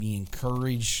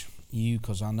encourage you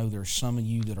because I know there's some of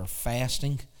you that are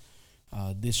fasting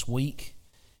this week,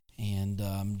 and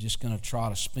I'm just going to try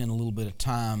to spend a little bit of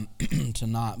time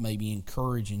tonight maybe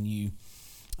encouraging you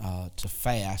to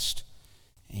fast.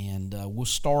 And we'll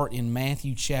start in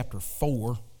Matthew chapter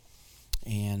 4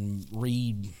 and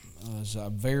read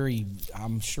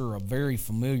I'm sure, a very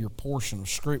familiar portion of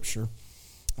Scripture.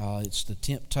 It's the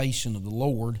temptation of the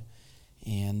Lord.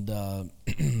 And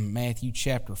Matthew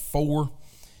chapter 4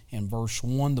 and verse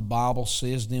 1, the Bible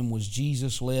says, "Then was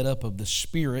Jesus led up of the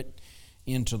Spirit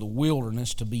into the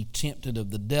wilderness to be tempted of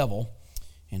the devil.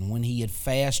 And when he had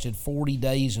fasted 40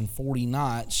 days and 40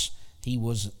 nights, he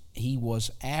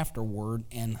was afterward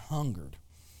and hungered.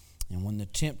 And when the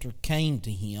tempter came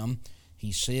to him,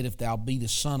 he said, If thou be the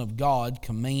Son of God,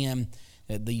 command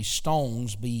that these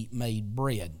stones be made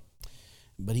bread.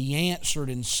 But he answered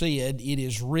and said, It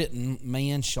is written,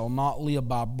 Man shall not live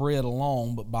by bread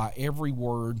alone, but by every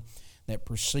word that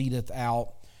proceedeth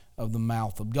out of the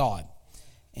mouth of God."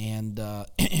 And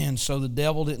so the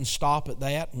devil didn't stop at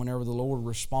that. Whenever the Lord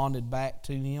responded back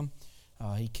to him,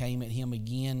 he came at him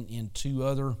again in two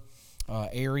other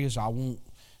areas. I won't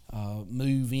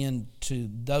move into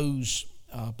those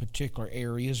particular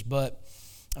areas, but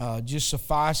just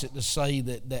suffice it to say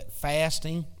that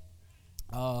fasting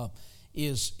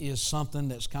is something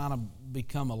that's kind of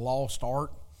become a lost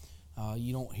art.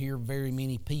 You don't hear very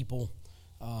many people,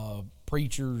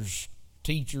 preachers,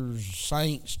 teachers,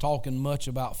 saints, talking much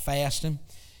about fasting.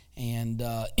 And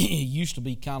it used to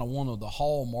be kind of one of the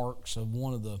hallmarks of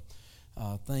one of the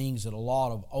things that a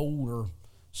lot of older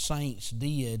saints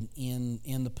did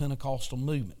in the Pentecostal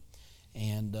movement.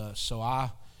 And so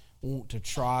I want to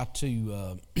try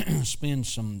to spend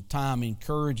some time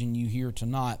encouraging you here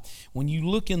tonight. When you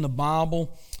look in the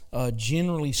Bible,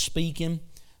 generally speaking,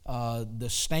 the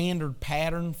standard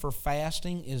pattern for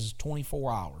fasting is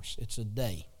 24 hours. It's a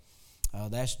day.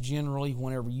 That's generally,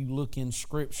 whenever you look in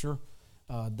Scripture,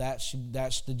 that's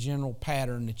the general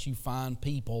pattern that you find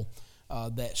people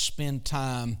that spend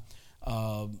time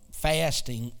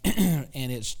fasting,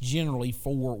 and it's generally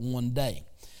for one day.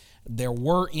 There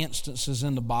were instances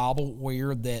in the Bible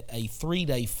where that a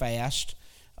 3-day fast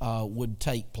would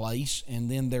take place, and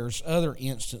then there's other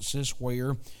instances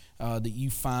where that you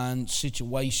find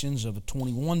situations of a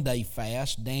 21-day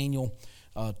fast. Daniel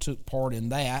took part in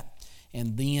that,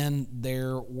 and then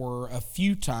there were a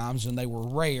few times, and they were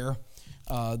rare,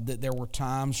 that there were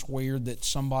times where that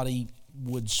somebody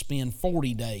would spend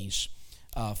 40 days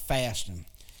fasting.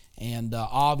 And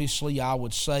obviously I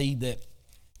would say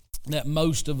that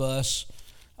most of us,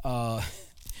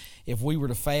 if we were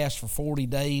to fast for 40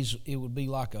 days, it would be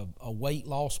like a weight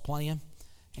loss plan.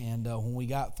 And when we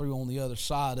got through on the other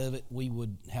side of it, we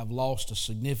would have lost a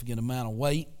significant amount of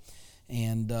weight.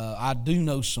 And I do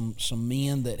know some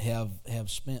men that have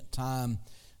spent time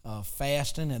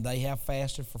fasting, and they have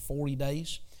fasted for 40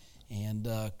 days. And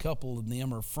a couple of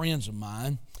them are friends of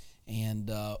mine. And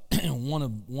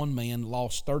one man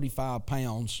lost 35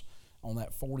 pounds on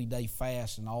that 40-day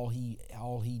fast, and all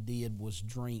he did was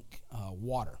drink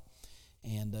water.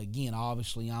 And again,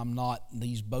 obviously, I'm not.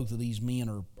 Both of these men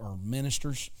are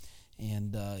ministers,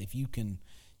 and if you can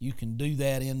do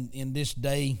that in this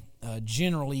day.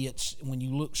 Generally, it's when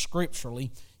you look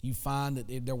scripturally, you find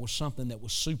that there was something that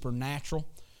was supernatural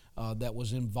that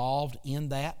was involved in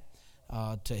that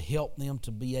to help them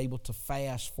to be able to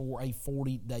fast for a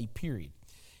 40-day period.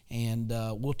 And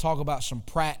we'll talk about some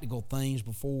practical things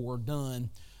before we're done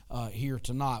here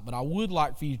tonight. But I would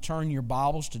like for you to turn your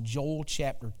Bibles to Joel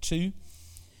chapter 2.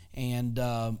 And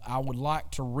I would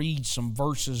like to read some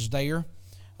verses there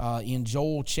in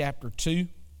Joel chapter 2.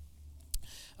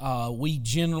 We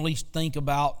generally think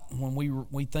about, when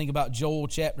we think about Joel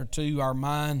chapter 2, our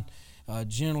mind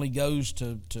generally goes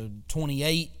to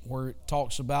 28, where it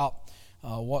talks about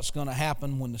what's going to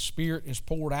happen when the Spirit is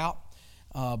poured out.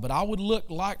 But I would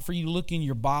like for you to look in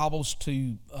your Bibles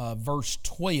to verse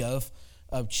 12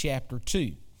 of chapter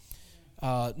 2.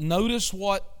 Notice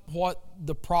what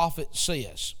the prophet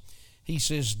says. He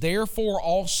says, Therefore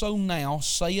also now,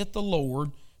 saith the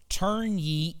Lord, turn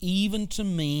ye even to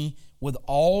me with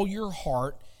all your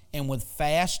heart, and with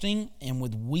fasting, and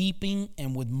with weeping,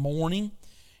 and with mourning,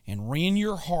 and rend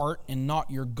your heart and not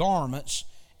your garments,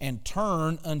 and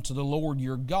turn unto the Lord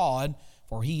your God,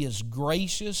 for he is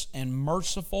gracious and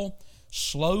merciful,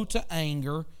 slow to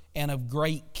anger, and of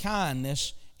great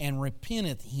kindness, and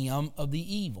repenteth him of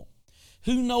the evil.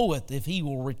 Who knoweth if he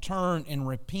will return and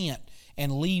repent,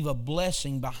 and leave a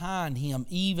blessing behind him,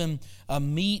 even a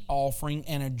meat offering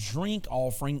and a drink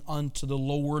offering unto the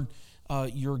Lord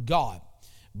your God?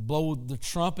 Blow the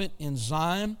trumpet in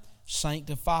Zion,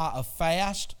 sanctify a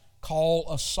fast, call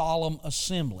a solemn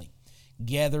assembly.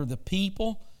 Gather the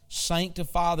people,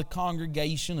 sanctify the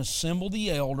congregation, assemble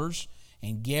the elders,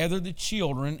 and gather the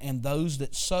children and those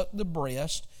that suck the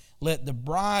breast. Let the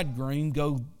bridegroom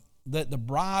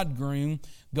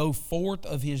go forth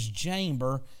of his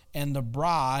chamber, and the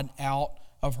bride out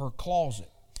of her closet.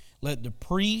 Let the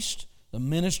priest, the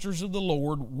ministers of the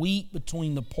Lord, weep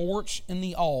between the porch and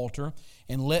the altar,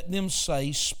 and let them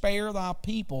say, Spare thy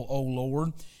people, O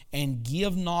Lord, and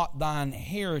give not thine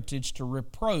heritage to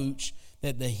reproach,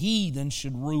 that the heathen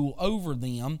should rule over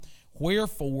them.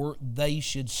 Wherefore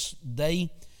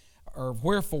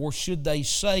should they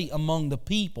say among the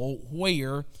people,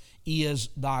 Where is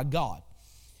thy God?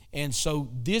 And so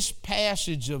this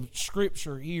passage of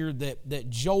Scripture here that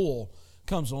Joel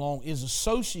comes along is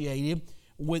associated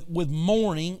with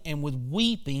mourning and with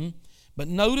weeping. But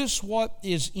notice what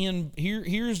is in here.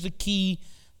 Here's the key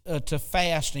to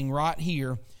fasting right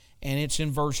here, and it's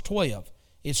in verse 12.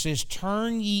 It says,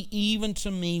 Turn ye even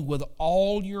to me with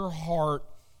all your heart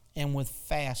and with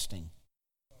fasting.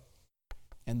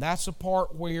 And that's a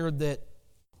part where that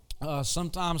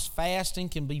sometimes fasting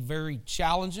can be very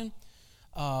challenging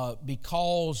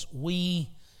because we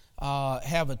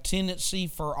have a tendency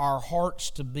for our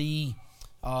hearts to be,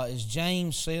 as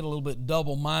James said, a little bit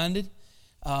double-minded.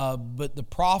 But the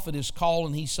prophet is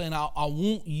calling, he's saying, I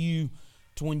want you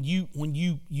to, when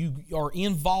you are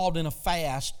involved in a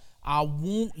fast, I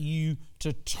want you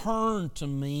to turn to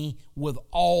me with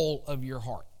all of your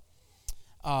heart.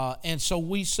 And so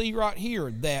we see right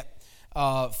here that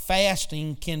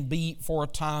fasting can be for a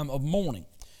time of mourning.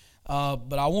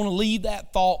 But I want to leave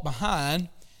that thought behind,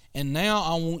 and now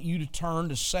I want you to turn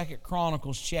to 2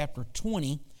 Chronicles chapter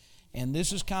 20, and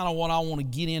this is kind of what I want to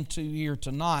get into here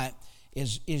tonight,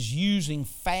 is using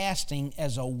fasting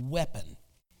as a weapon.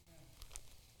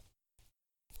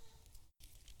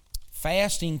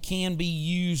 Fasting can be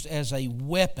used as a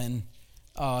weapon,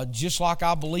 just like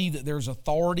I believe that there's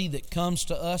authority that comes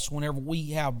to us whenever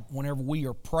we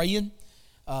are praying,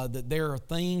 that there are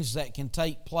things that can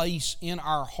take place in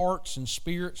our hearts and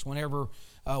spirits whenever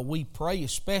we pray,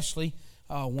 especially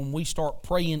when we start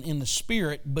praying in the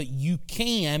Spirit. But you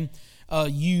can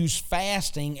use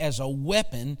fasting as a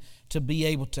weapon to be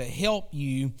able to help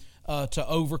you to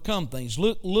overcome things.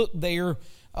 Look there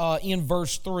in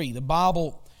verse 3. The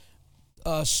Bible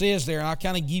says there, and I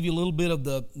kind of give you a little bit of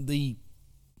the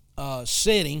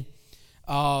setting.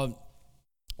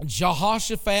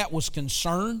 Jehoshaphat was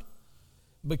concerned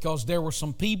because there were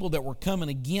some people that were coming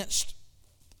against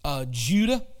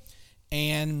Judah,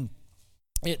 and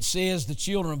it says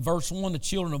verse 1, the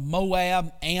children of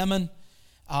Moab, Ammon,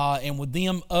 and with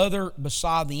them other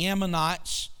beside the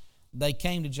Ammonites, they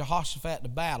came to Jehoshaphat to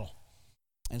battle.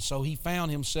 And so he found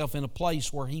himself in a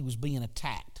place where he was being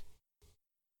attacked.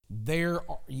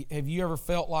 Have you ever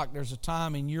felt like there's a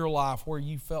time in your life where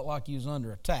you felt like you was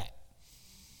under attack?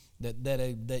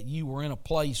 That you were in a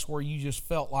place where you just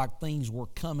felt like things were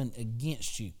coming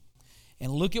against you.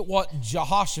 And look at what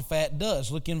Jehoshaphat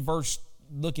does. Look in verse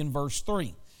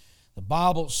 3. The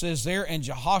Bible says there, And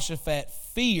Jehoshaphat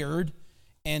feared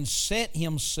and set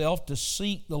himself to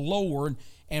seek the Lord,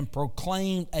 and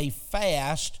proclaimed a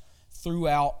fast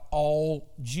throughout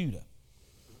all Judah.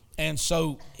 And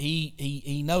so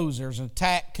he knows there's an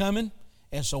attack coming,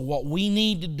 and so what we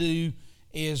need to do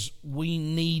is we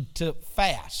need to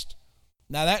fast.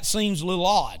 Now that seems a little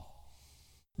odd,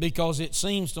 because it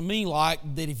seems to me like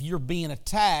that if you're being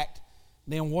attacked,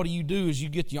 then what do? Is you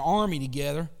get your army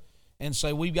together and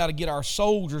say, we've got to get our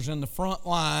soldiers in the front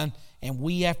line and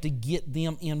we have to get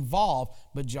them involved.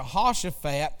 But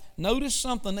Jehoshaphat, notice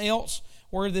something else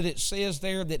where that it says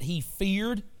there that he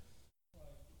feared.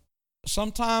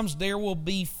 Sometimes there will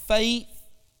be faith,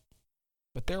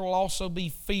 but there will also be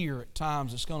fear at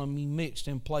times that's going to be mixed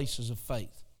in places of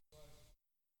faith.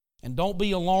 And don't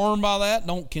be alarmed by that.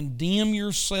 Don't condemn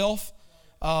yourself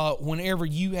whenever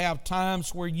you have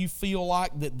times where you feel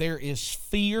like that there is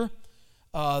fear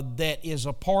that is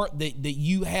a part that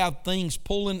you have things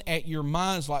pulling at your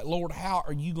minds like, Lord, how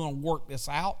are you going to work this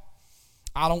out?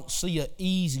 I don't see an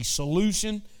easy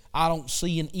solution. I don't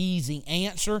see an easy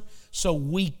answer. So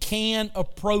we can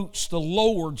approach the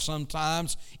Lord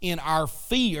sometimes in our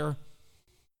fear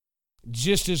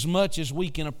just as much as we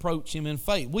can approach Him in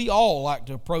faith. We all like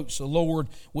to approach the Lord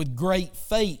with great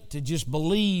faith, to just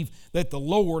believe that the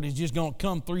Lord is just going to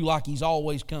come through like He's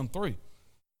always come through.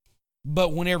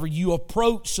 But whenever you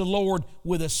approach the Lord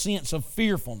with a sense of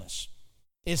fearfulness,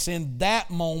 it's in that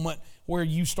moment where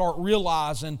you start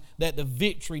realizing that the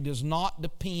victory does not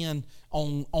depend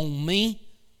on me.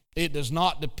 It does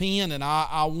not depend, and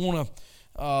I want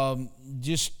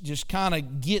just kind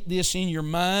of get this in your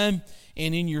mind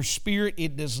and in your spirit.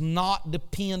 It does not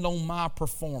depend on my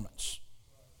performance.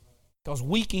 Because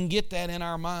we can get that in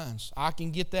our minds. I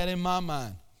can get that in my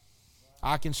mind.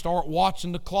 I can start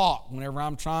watching the clock whenever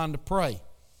I'm trying to pray.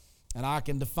 And I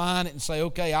can define it and say,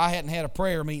 okay, I hadn't had a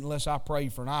prayer meeting unless I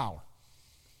prayed for an hour.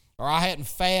 Or I hadn't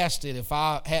fasted if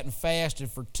I hadn't fasted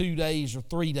for 2 days or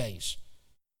 3 days.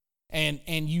 And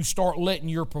you start letting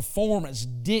your performance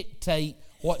dictate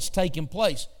what's taking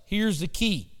place. Here's the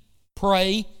key.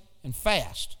 Pray and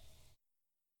fast.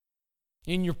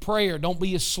 In your prayer, don't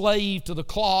be a slave to the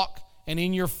clock. And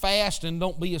in your fasting,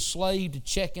 don't be a slave to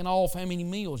checking off how many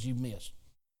meals you've missed.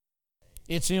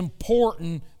 It's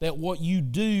important that what you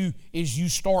do is you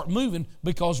start moving,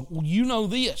 because you know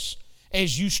this.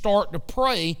 As you start to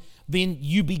pray, then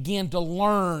you begin to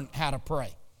learn how to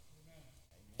pray.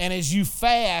 And as you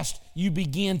fast, you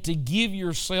begin to give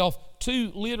yourself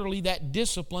to literally that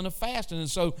discipline of fasting. And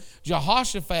so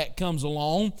Jehoshaphat comes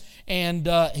along and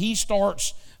he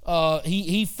starts,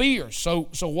 he fears. So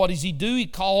what does he do? He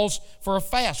calls for a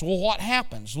fast. Well, what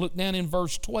happens? Look down in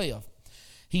verse 12.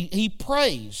 He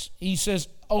prays. He says,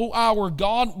 O our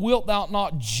God, wilt thou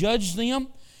not judge them?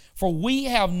 For we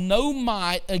have no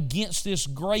might against this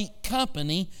great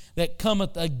company that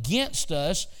cometh against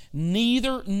us,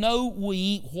 neither know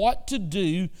we what to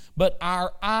do, but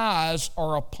our eyes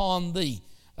are upon thee.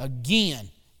 Again,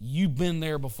 you've been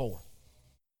there before.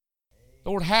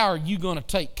 Lord, how are you going to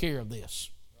take care of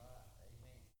this?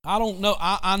 I don't know.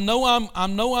 I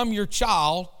know I'm your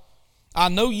child. I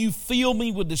know you fill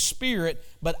me with the Spirit,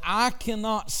 but I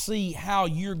cannot see how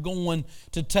you're going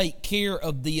to take care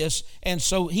of this. And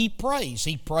so he prays.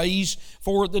 He prays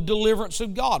for the deliverance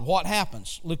of God. What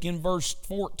happens? Look in verse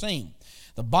 14.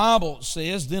 The Bible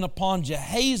says, Then upon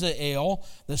Jehaziel,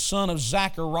 the son of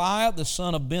Zechariah, the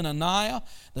son of Benaniah,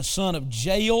 the son of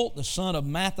Jael, the son of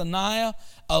Mathaniah,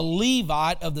 a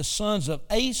Levite of the sons of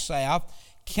Asaph,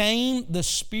 came the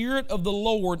Spirit of the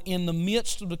Lord in the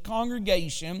midst of the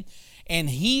congregation, and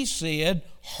he said,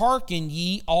 Hearken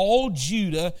ye, all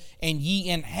Judah, and ye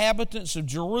inhabitants of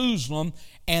Jerusalem,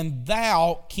 and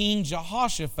thou, King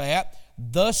Jehoshaphat,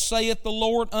 thus saith the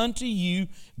Lord unto you,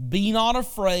 Be not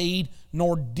afraid,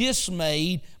 nor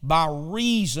dismayed by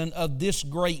reason of this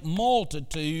great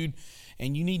multitude.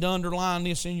 And you need to underline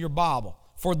this in your Bible.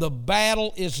 For the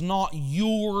battle is not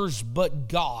yours, but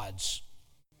God's.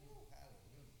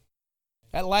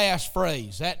 That last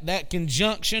phrase, that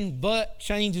conjunction, but,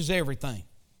 changes everything.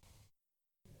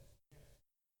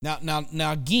 Now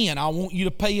again, I want you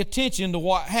to pay attention to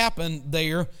what happened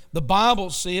there. The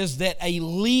Bible says that a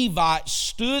Levite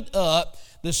stood up,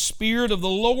 the Spirit of the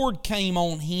Lord came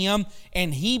on him,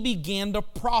 and he began to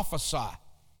prophesy.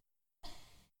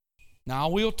 Now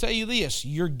I will tell you this,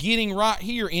 you're getting right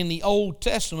here in the Old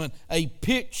Testament a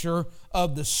picture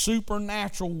of the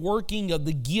supernatural working of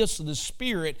the gifts of the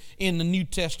Spirit in the New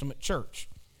Testament church.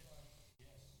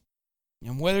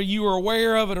 And whether you are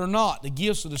aware of it or not, the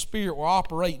gifts of the Spirit were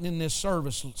operating in this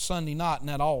service Sunday night in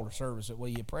that altar service. It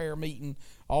was a prayer meeting,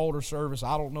 altar service.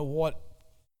 I don't know what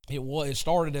it was. It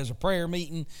started as a prayer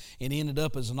meeting. It ended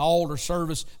up as an altar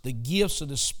service. The gifts of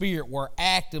the Spirit were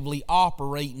actively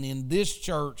operating in this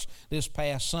church this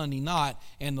past Sunday night,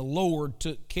 and the Lord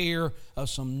took care of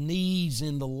some needs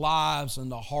in the lives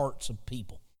and the hearts of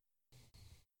people.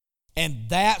 And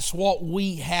that's what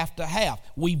we have to have.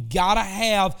 We've got to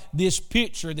have this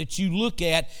picture that you look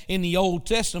at in the Old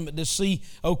Testament to see,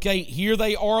 okay, here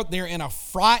they are. They're in a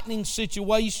frightening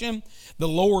situation. The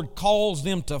Lord calls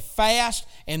them to fast,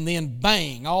 and then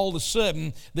bang, all of a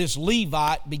sudden, this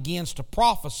Levite begins to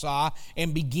prophesy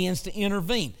and begins to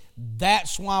intervene.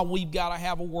 That's why we've got to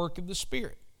have a work of the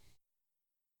Spirit.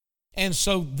 And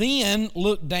so then,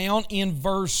 look down in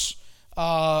verse,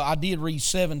 I did read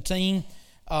 17.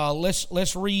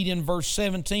 Let's read in verse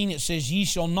 17. It says, Ye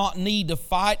shall not need to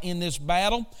fight in this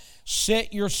battle.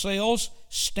 Set yourselves,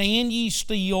 stand ye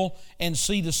still, and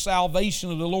see the salvation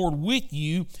of the Lord with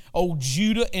you, O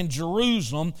Judah and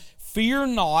Jerusalem. Fear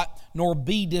not, nor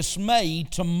be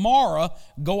dismayed. Tomorrow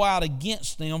go out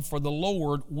against them, for the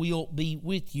Lord will be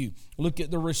with you. Look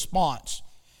at the response.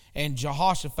 And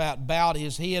Jehoshaphat bowed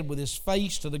his head with his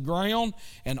face to the ground,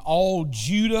 and all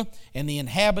Judah and the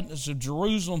inhabitants of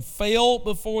Jerusalem fell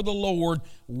before the Lord,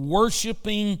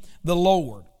 worshiping the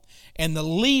Lord. And the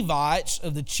Levites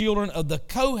of the children of the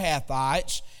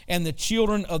Kohathites and the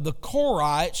children of the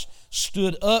Korites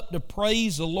stood up to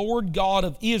praise the Lord God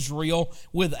of Israel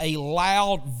with a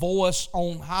loud voice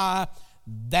on high.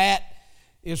 That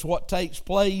is what takes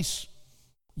place.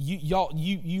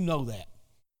 You know that.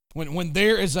 When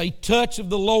there is a touch of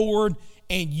the Lord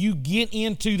and you get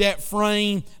into that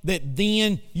frame that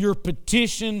then your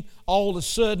petition all of a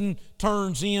sudden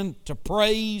turns into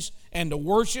praise and to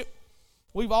worship.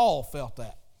 We've all felt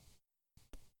that.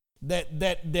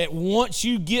 That once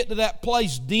you get to that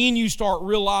place, then you start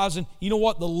realizing, you know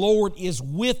what, the Lord is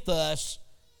with us,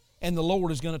 and the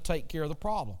Lord is going to take care of the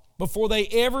problem. Before they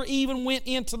ever even went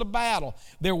into the battle,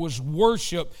 there was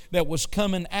worship that was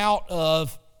coming out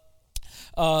of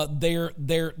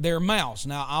their mouths.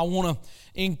 Now, I want to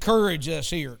encourage us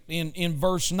here in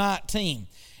verse 19.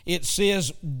 It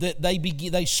says that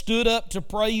they stood up to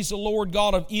praise the Lord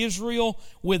God of Israel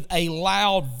with a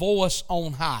loud voice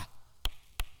on high.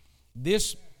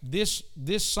 This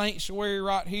sanctuary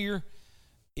right here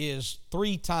is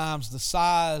 3 times the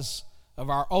size of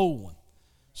our old one.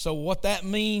 So what that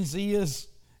means is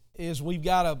we've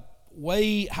got a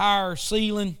way higher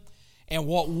ceiling, and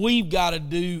what we've got to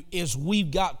do is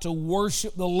we've got to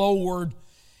worship the Lord,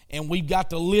 and we've got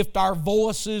to lift our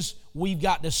voices. We've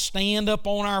got to stand up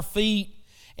on our feet,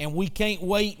 and we can't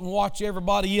wait and watch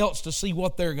everybody else to see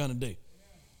what they're going to do.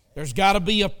 There's got to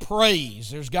be a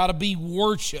praise. There's got to be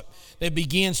worship that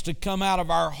begins to come out of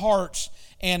our hearts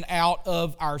and out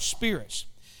of our spirits.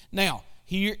 Now,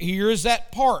 here is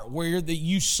that part where that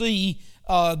you see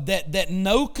that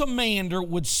no commander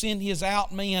would send his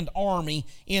outmanned army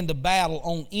into battle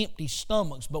on empty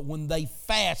stomachs, but when they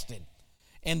fasted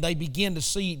and they began to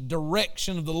see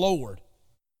direction of the Lord,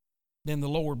 then the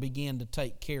Lord began to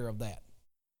take care of that.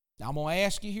 Now, I'm going to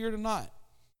ask you here tonight,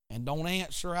 and don't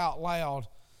answer out loud,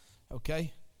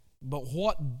 okay? But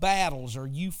what battles are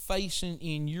you facing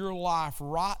in your life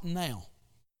right now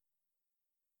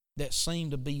that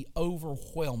seem to be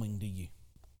overwhelming to you?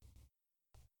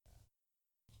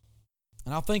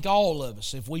 And I think all of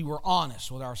us, if we were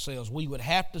honest with ourselves, we would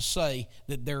have to say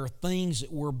that there are things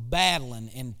that we're battling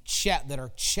and that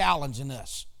are challenging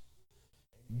us.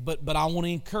 But I want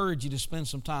to encourage you to spend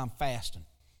some time fasting.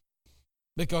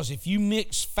 Because if you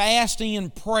mix fasting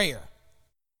and prayer,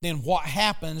 then what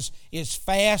happens is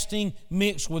fasting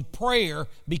mixed with prayer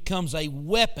becomes a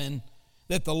weapon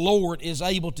that the Lord is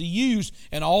able to use,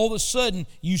 and all of a sudden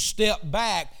you step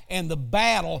back and the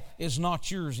battle is not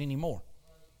yours anymore.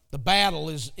 The battle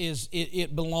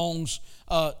it belongs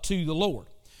to the Lord.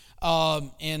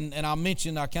 And I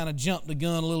mentioned, I kind of jumped the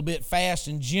gun a little bit.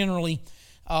 Fasting generally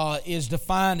is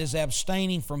defined as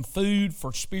abstaining from food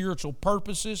for spiritual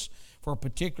purposes for a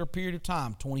particular period of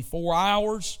time. 24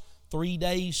 hours, 3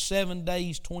 days, 7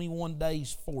 days, 21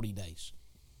 days, 40 days.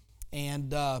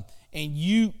 And I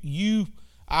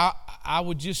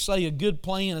would just say a good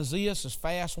plan is this: is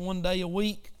fast 1 day a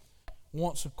week,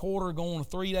 once a quarter go on a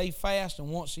 3-day fast, and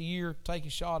once a year take a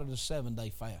shot at a 7-day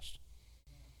fast.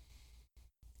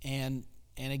 And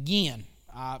again,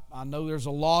 I know there's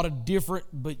a lot of different,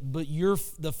 but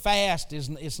the fast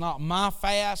it's not my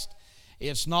fast,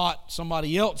 it's not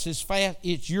somebody else's fast,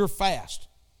 it's your fast.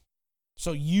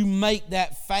 So you make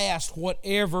that fast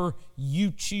whatever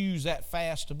you choose that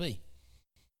fast to be.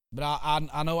 But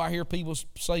I know I hear people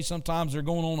say sometimes they're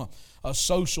going on a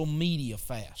social media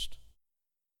fast.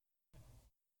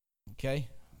 Okay?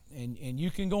 And you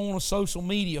can go on a social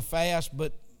media fast,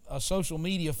 but a social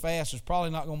media fast is probably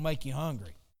not going to make you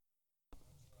hungry.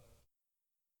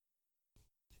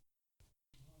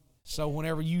 So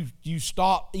whenever you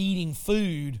stop eating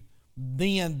food,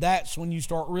 then that's when you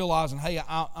start realizing, hey,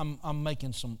 I'm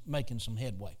making some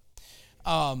headway.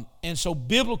 And so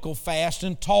biblical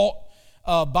fasting taught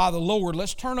by the Lord.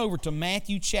 Let's turn over to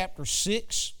Matthew chapter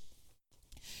 6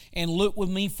 and look with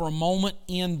me for a moment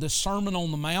in the Sermon on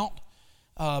the Mount.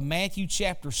 Matthew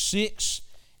chapter 6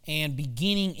 and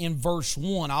beginning in verse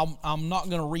 1. I'm not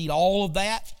going to read all of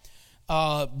that,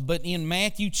 but in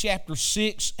Matthew chapter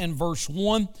 6 and verse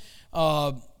 1,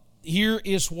 here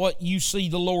is what you see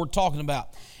the Lord talking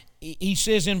about. He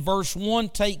says in verse 1,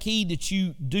 "Take heed that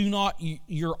you do not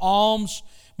your alms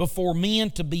before men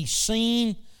to be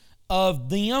seen of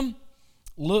them."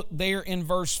 Look there in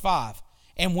verse 5.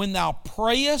 "And when thou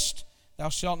prayest, thou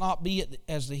shalt not be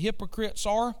as the hypocrites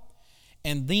are."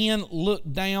 And then look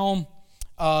down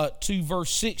to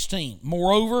verse 16.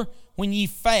 "Moreover, when ye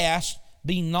fast,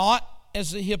 be not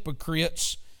as the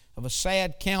hypocrites of a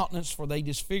sad countenance, for they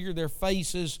disfigure their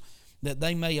faces, that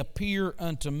they may appear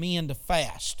unto men to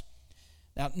fast."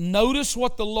 Now, notice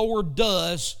what the Lord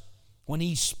does when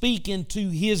He's speaking to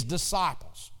His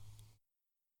disciples.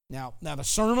 Now the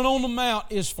Sermon on the Mount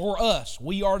is for us.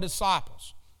 We are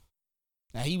disciples.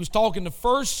 Now, He was talking to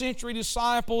first century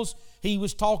disciples. He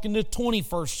was talking to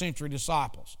 21st century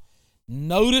disciples.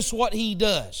 Notice what He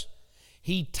does.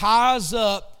 He ties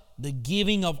up the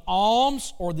giving of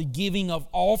alms or the giving of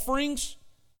offerings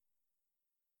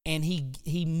and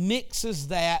he mixes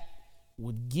that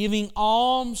with giving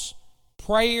alms,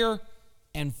 prayer,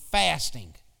 and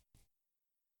fasting.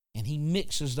 And he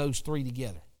mixes those three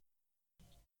together.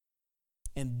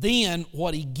 And then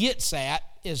what he gets at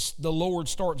is, the Lord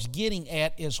starts getting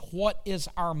at, is what is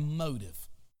our motive?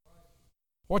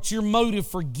 What's your motive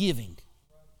for giving?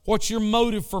 What's your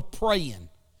motive for praying?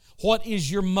 What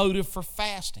is your motive for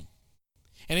fasting?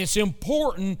 And it's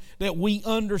important that we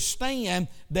understand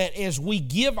that as we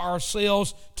give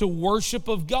ourselves to worship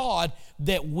of God,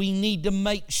 that we need to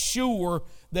make sure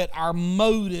that our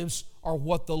motives are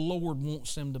what the Lord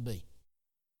wants them to be.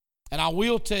 And I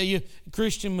will tell you,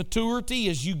 Christian maturity,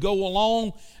 as you go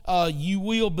along, you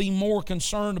will be more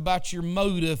concerned about your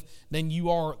motive than you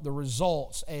are the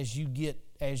results as you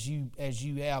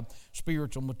have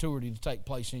spiritual maturity to take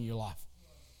place in your life.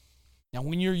 Now,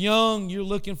 when you're young, you're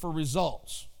looking for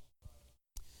results.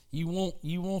 You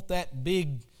want that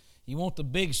big. You want the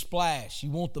big splash.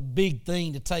 You want the big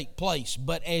thing to take place.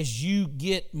 But as you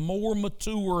get more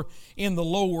mature in the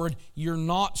Lord, you're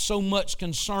not so much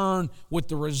concerned with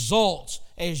the results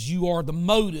as you are the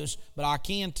motives. But I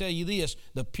can tell you this,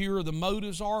 the purer the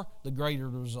motives are, the greater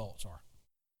the results are.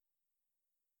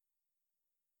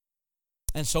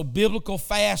 And so biblical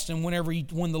fasting,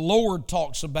 when the Lord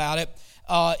talks about it,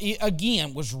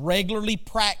 again, was regularly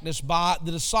practiced by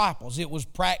the disciples. It was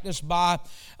practiced by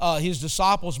His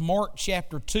disciples. Mark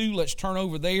chapter 2, let's turn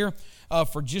over there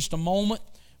for just a moment.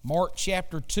 Mark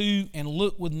chapter 2, and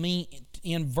look with me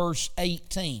in verse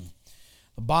 18.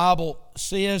 The Bible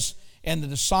says, "And the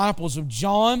disciples of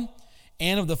John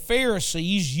and of the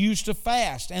Pharisees used to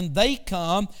fast. And they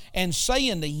come and say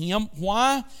unto him,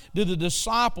 Why do the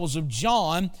disciples of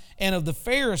John and of the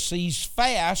Pharisees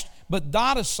fast, but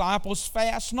thy disciples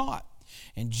fast not?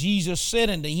 And Jesus said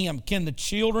unto him, Can the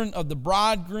children of the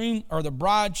bridegroom or the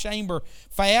bride chamber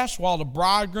fast while the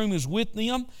bridegroom is with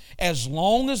them? As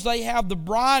long as they have the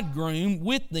bridegroom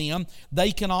with them,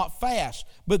 they cannot fast.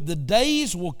 But the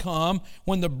days will come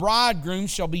when the bridegroom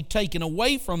shall be taken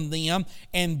away from them,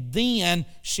 and then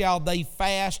shall they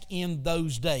fast in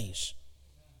those days."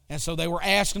 And so they were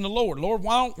asking the Lord, "Lord,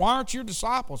 why aren't your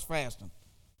disciples fasting?"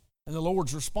 And the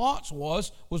Lord's response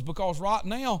was because right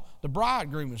now the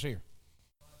bridegroom is here.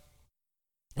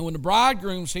 And when the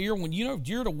bridegroom's here, when you're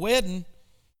at a wedding,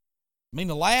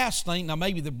 the last thing, now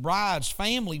maybe the bride's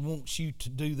family wants you to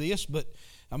do this, but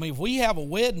if we have a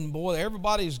wedding, boy,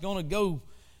 everybody's going to go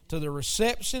to the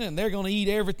reception and they're going to eat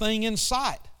everything in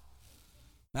sight.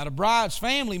 Now the bride's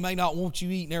family may not want you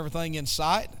eating everything in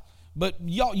sight, but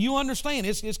you understand,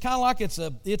 it's kind of like it's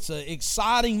a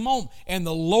exciting moment. And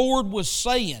the Lord was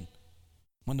saying,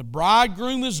 when the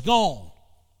bridegroom is gone,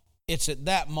 it's at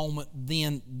that moment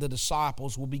then the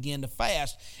disciples will begin to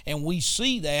fast. And we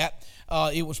see that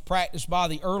it was practiced by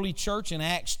the early church in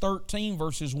Acts 13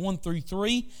 verses 1 through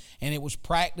 3. And it was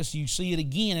practiced, you see it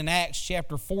again in Acts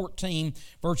chapter 14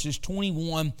 verses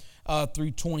 21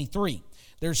 through 23.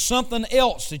 There's something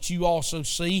else that you also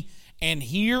see. And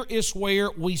here is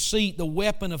where we see the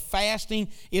weapon of fasting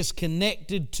is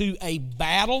connected to a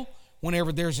battle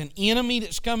whenever there's an enemy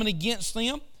that's coming against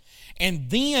them. And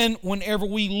then whenever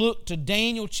we look to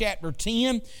Daniel chapter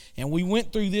 10, and we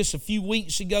went through this a few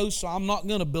weeks ago, so I'm not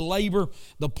going to belabor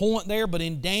the point there, but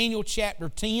in Daniel chapter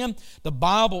 10, the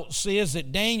Bible says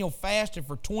that Daniel fasted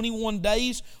for 21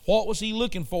 days. What was he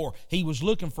looking for? He was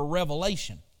looking for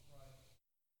revelation.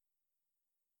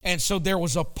 And so there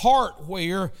was a part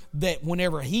where that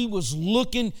whenever he was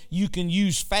looking, you can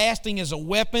use fasting as a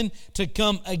weapon to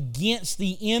come against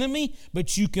the enemy,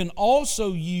 but you can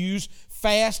also use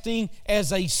fasting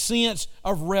as a sense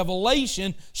of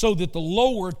revelation so that the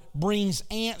Lord brings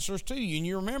answers to you. And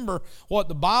you remember what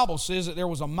the Bible says, that there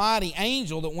was a mighty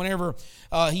angel that whenever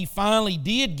he finally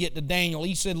did get to Daniel,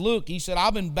 he said, look, he said,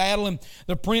 I've been battling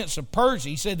the prince of Persia.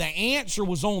 He said the answer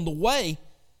was on the way,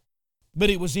 but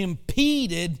it was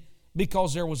impeded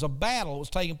because there was a battle that was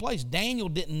taking place. Daniel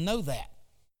didn't know that.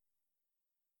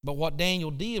 But what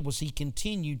Daniel did was he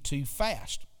continued to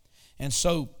fast. And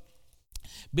so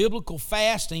biblical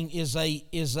fasting is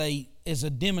a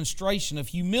demonstration of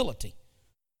humility,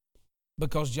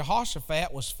 because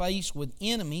Jehoshaphat was faced with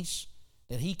enemies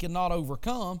that he could not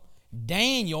overcome.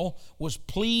 Daniel was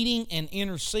pleading and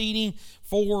interceding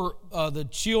for the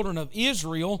children of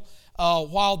Israel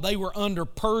while they were under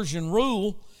Persian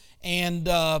rule, and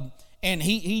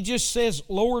he just says,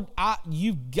 Lord,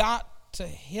 you've got to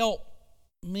help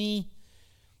me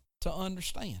to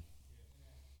understand.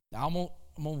 Now I'm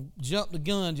going to jump the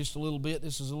gun just a little bit.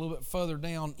 This is a little bit further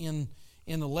down in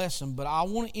the lesson, but I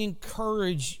want to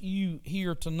encourage you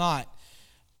here tonight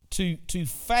to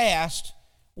fast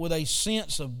with a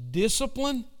sense of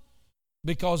discipline,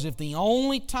 because if the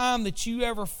only time that you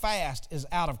ever fast is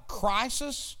out of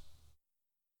crisis,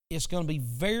 it's going to be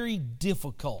very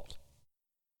difficult,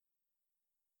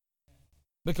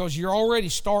 because you're already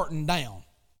starting down.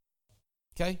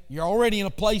 Okay? You're already in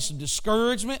a place of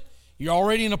discouragement. You're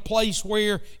already in a place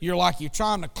where you're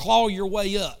trying to claw your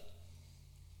way up.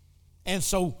 And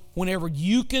so whenever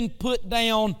you can put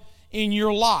down in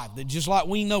your life that, just like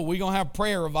we know, we're going to have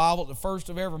prayer revival at the first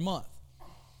of every month.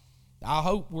 I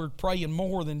hope we're praying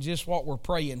more than just what we're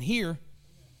praying here.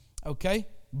 Okay?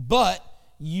 But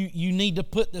you need to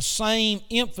put the same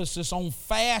emphasis on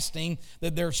fasting,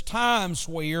 that there's times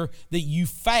where that you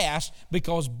fast,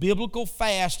 because biblical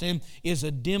fasting is a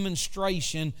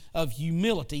demonstration of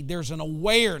humility. There's an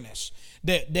awareness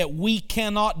that we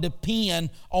cannot depend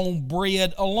on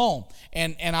bread alone.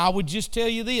 And I would just tell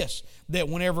you this, that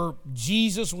whenever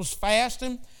Jesus was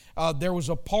fasting, there was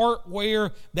a part where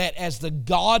that as the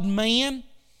God-man,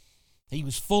 He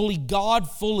was fully God,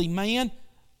 fully man.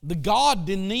 The God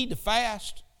didn't need to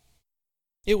fast.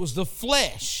 It was the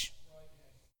flesh.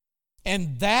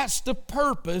 And that's the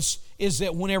purpose, is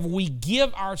that whenever we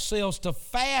give ourselves to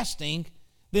fasting,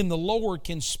 then the Lord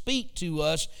can speak to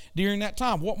us during that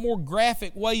time. What more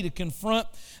graphic way to confront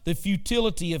the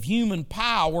futility of human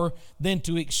power than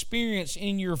to experience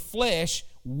in your flesh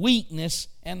weakness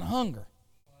and hunger?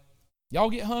 Y'all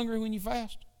get hungry when you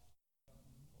fast?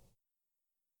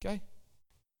 Okay?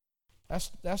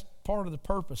 That's part of the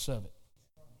purpose of it,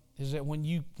 is that when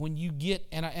you get,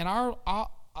 and our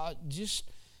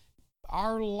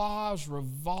lives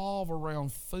revolve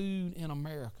around food in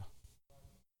America.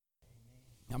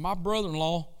 Now, my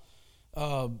brother-in-law,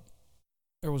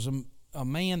 there was a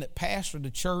man that pastored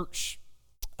the church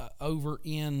over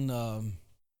in, I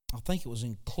think it was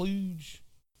in Cluj,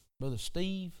 Brother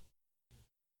Steve.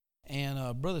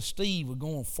 And Brother Steve would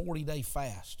go on a 40-day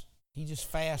fast. He just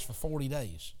fast for 40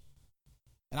 days.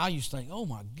 And I used to think, oh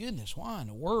my goodness, why in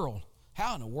the world?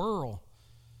 How in the world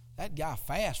that guy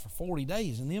fast for 40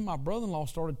 days? And then my brother-in-law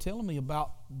started telling me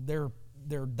about their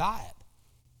diet.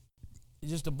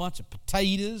 It's just a bunch of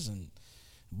potatoes and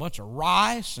a bunch of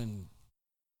rice, and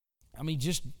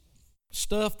just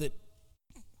stuff that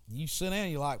you sit down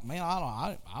and you're like, man,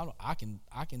 I can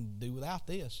do without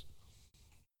this.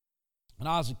 When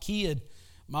I was a kid,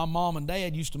 my mom and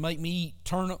dad used to make me eat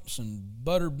turnips and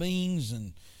butter beans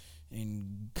and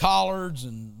collards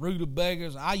and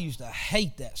rutabagas. I used to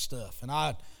hate that stuff. And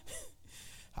I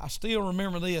still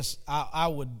remember this. I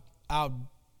would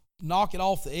knock it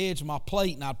off the edge of my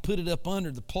plate, and I'd put it up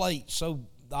under the plate, so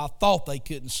I thought they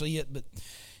couldn't see it. But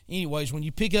anyways, when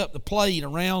you pick up the plate,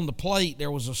 around the plate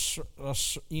there was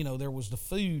there was the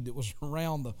food that was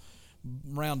around the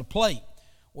plate.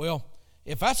 Well,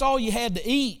 if that's all you had to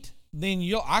eat, then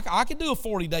I could do a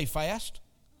 40-day fast.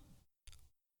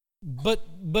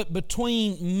 But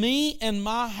between me and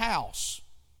my house,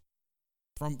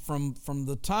 from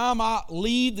the time I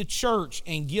leave the church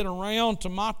and get around to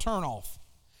my turnoff,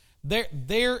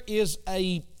 there is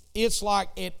it's like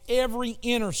at every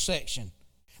intersection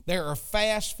there are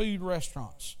fast food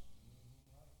restaurants.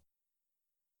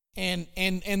 And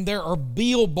there are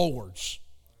billboards.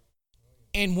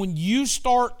 And when you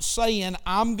start saying,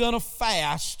 I'm going to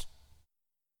fast,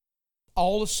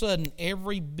 all of a sudden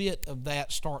every bit of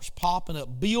that starts popping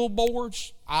up.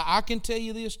 Billboards, I can tell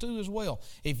you this too as well.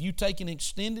 If you take an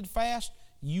extended fast,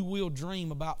 you will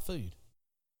dream about food.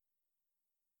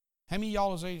 How many of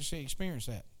y'all has experienced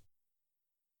that?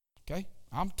 Okay?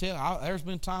 I'm telling you, there's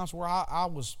been times where I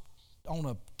was on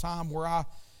a time where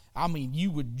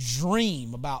you would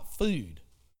dream about food.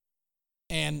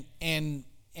 And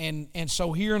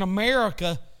so here in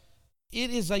America, it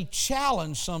is a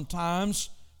challenge sometimes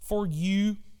for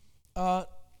you to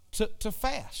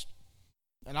fast.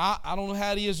 And I don't know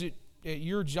how it is at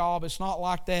your job. It's not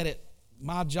like that at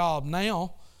my job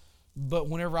now. But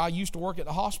whenever I used to work at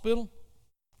the hospital,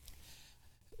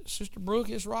 Sister Brooke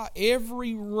is right.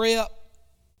 Every rep,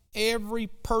 every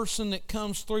person that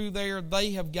comes through there,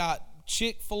 they have got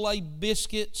Chick-fil-A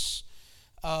biscuits.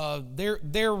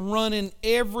 They're running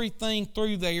everything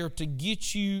through there to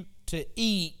get you to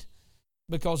eat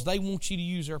because they want you to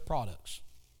use their products.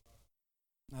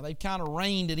 Now, they've kind of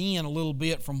reined it in a little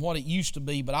bit from what it used to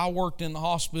be, but I worked in the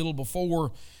hospital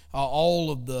before all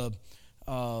of the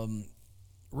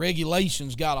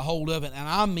regulations got a hold of it, and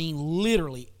I mean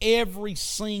literally every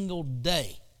single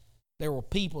day there were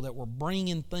people that were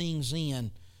bringing things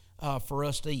in for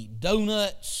us to eat,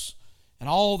 donuts and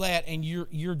all that, and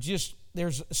you're just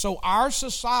so our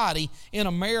society in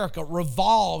America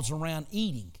revolves around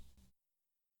eating.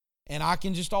 And I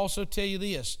can just also tell you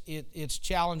this, it's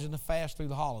challenging to fast through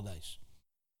the holidays.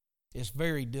 It's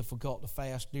very difficult to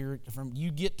fast from you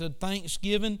get to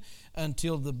Thanksgiving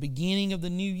until the beginning of the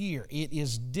new year. It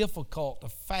is difficult to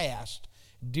fast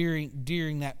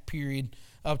during that period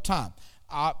of time.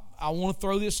 I want to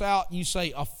throw this out. You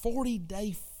say a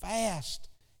 40-day fast.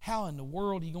 How in the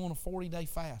world are you going on a 40-day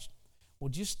fast? Well,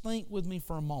 just think with me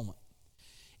for a moment.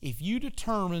 If you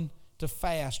determine to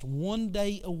fast one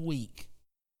day a week,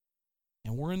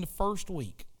 and we're in the first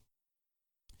week,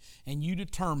 and you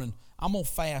determine, I'm going to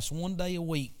fast one day a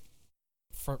week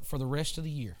for the rest of the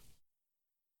year.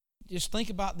 Just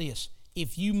think about this.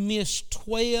 If you miss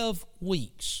 12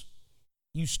 weeks,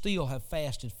 you still have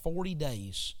fasted 40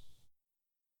 days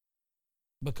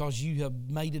because you have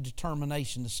made a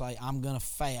determination to say, I'm going to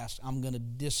fast. I'm going to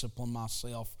discipline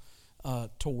myself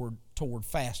toward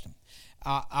fasting.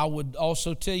 I would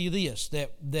also tell you this,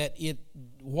 that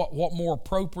what more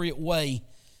appropriate way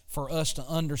for us to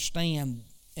understand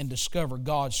and discover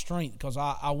God's strength, because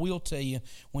I will tell you,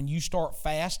 when you start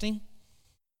fasting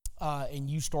and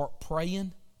you start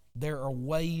praying, there are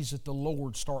ways that the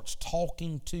Lord starts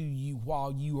talking to you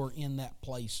while you are in that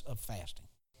place of fasting.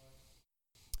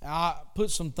 I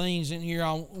put some things in here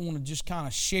I want to just kind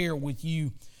of share with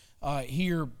you.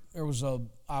 Here,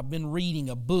 I've been reading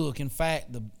a book. In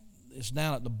fact, it's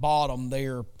down at the bottom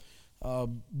there, a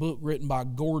book written by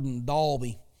Gordon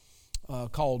Dalby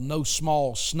called No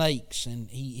Small Snakes. And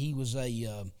he was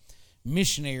a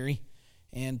missionary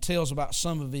and tells about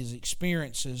some of his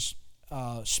experiences,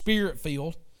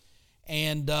 spirit-filled.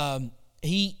 And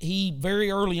he very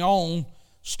early on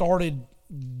started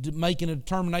making a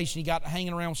determination. He got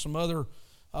hanging around some other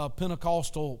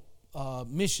Pentecostal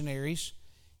missionaries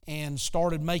and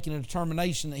started making a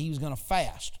determination that he was going to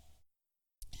fast.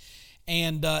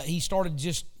 And he started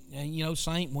just,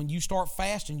 saying, when you start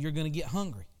fasting, you're going to get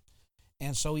hungry.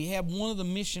 And so he had one of the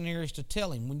missionaries to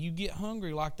tell him, when you get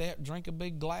hungry like that, drink a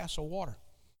big glass of water.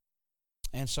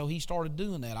 And so he started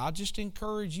doing that. I just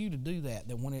encourage you to do that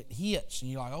when it hits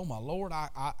and you're like, oh my Lord,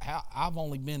 I've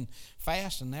only been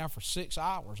fasting now for 6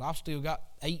 hours. I've still got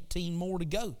 18 more to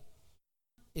go.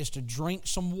 Is to drink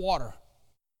some water,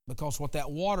 because what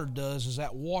that water does is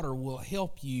that water will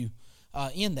help you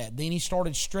in that. Then he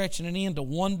started stretching it into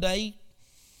 1 day,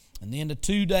 and then to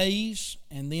 2 days,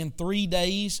 and then 3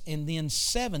 days, and then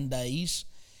 7 days.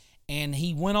 And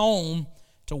he went on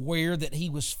to where that he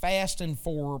was fasting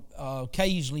for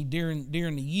occasionally during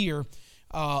the year,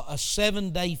 a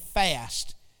 7-day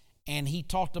fast. And he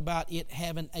talked about it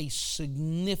having a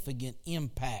significant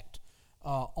impact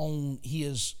on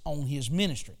his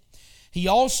ministry. He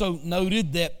also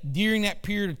noted that during that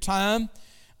period of time,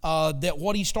 that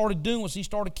what he started doing was he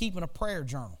started keeping a prayer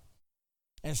journal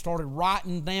and started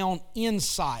writing down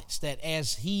insights that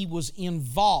as he was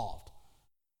involved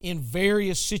in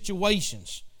various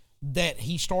situations, that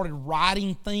he started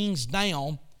writing things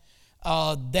down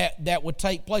that would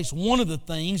take place. One of the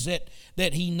things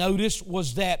that he noticed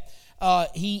was that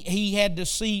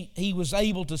he was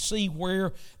able to see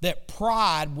where that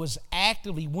pride was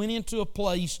actively went into a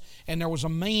place, and there was a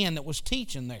man that was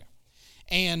teaching there.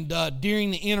 And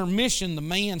during the intermission, the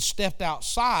man stepped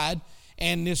outside,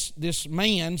 and this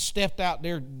man stepped out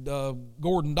there,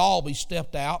 Gordon Dalby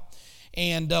stepped out,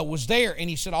 and was there. And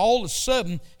he said, all of a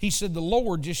sudden, he said, the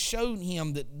Lord just showed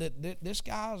him that this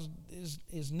guy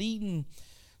is needing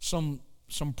some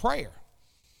prayer.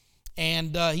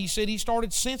 And he said he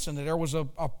started sensing that there was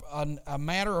a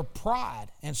matter of pride.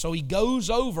 And so he goes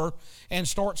over and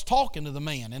starts talking to the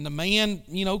man. And the man,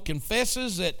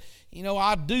 confesses that,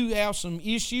 I do have some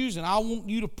issues and I want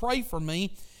you to pray for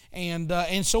me.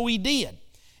 And so he did.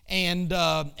 And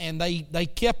they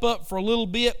kept up for a little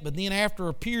bit, but then after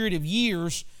a period of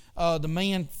years, the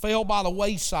man fell by the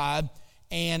wayside,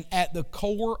 and at the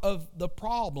core of the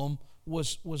problem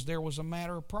was there was a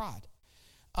matter of pride.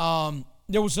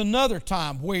 There was another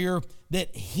time where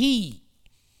that he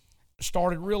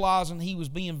started realizing he was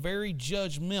being very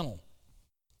judgmental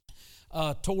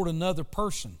toward another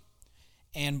person.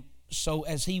 And so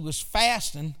as he was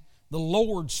fasting, the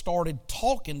Lord started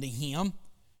talking to him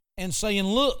and saying,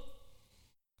 look,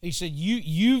 he said,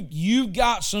 you've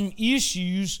got some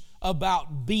issues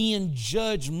about being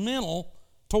judgmental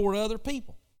toward other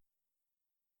people.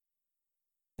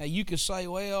 Now, you could say,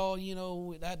 well,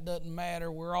 that doesn't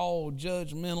matter. We're all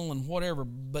judgmental and whatever.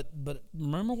 But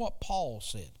remember what Paul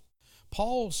said.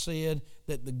 Paul said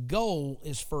that the goal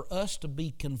is for us to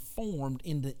be conformed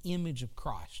in the image of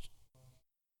Christ.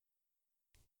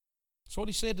 That's what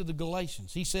he said to the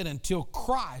Galatians. He said, until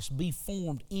Christ be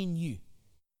formed in you.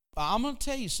 I'm going to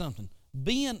tell you something.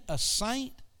 Being a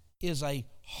saint is a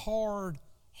hard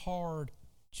hard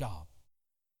job.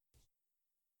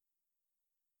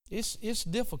 It's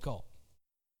difficult.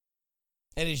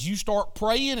 And as you start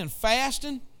praying and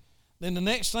fasting, then the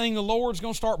next thing the Lord's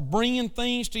going to start bringing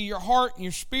things to your heart and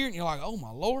your spirit, and you're like, oh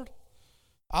my Lord,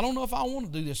 I don't know if I want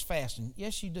to do this fasting.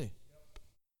 Yes, you do.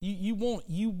 You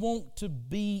want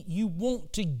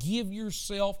to give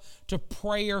yourself to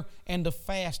prayer and to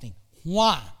fasting.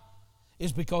 Why?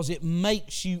 It's because it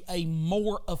makes you a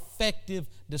more effective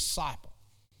disciple.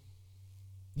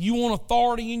 You want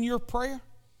authority in your prayer?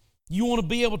 You want to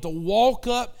be able to walk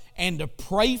up and to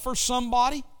pray for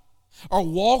somebody? Or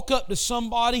walk up to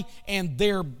somebody and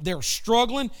they're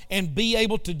struggling and be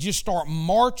able to just start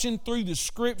marching through the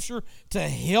Scripture to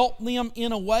help them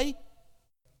in a way?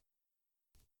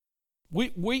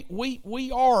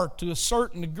 We are, to a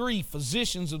certain degree,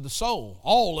 physicians of the soul,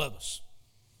 all of us.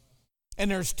 And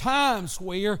there's times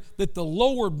where that the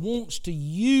Lord wants to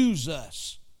use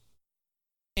us.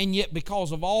 And yet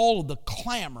because of all of the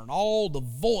clamor and all the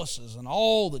voices and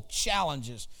all the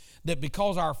challenges, that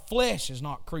because our flesh is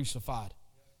not crucified,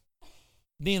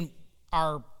 then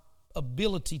our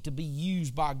ability to be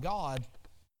used by God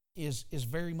is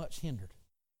very much hindered.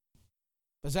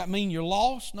 Does that mean you're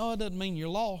lost? No, it doesn't mean you're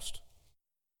lost.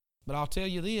 But I'll tell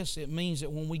you this, it means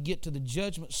that when we get to the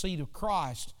judgment seat of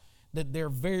Christ, that there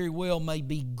very well may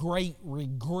be great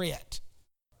regret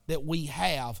that we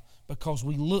have because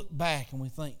we look back and we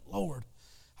think, Lord,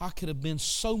 I could have been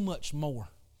so much more.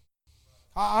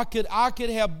 I could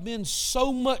have been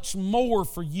so much more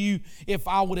for you if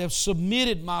I would have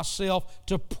submitted myself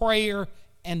to prayer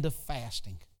and to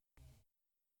fasting.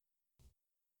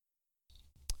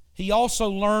 He also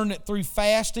learned that through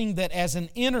fasting, that as an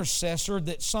intercessor,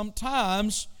 that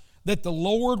sometimes that the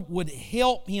Lord would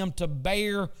help him to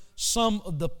bear some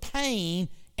of the pain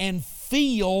and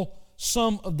feel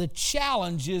some of the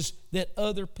challenges that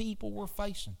other people were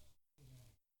facing.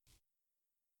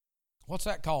 What's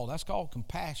that called? That's called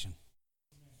compassion.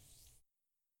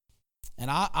 And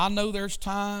I know there's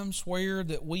times where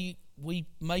that we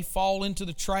may fall into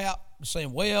the trap of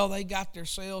saying, well, they got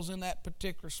themselves in that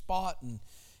particular spot and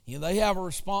they have a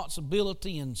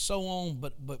responsibility and so on.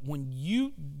 But when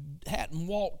you hadn't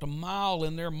walked a mile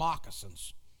in their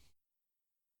moccasins,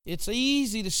 it's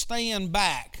easy to stand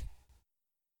back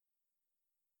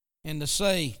and to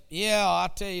say, yeah, I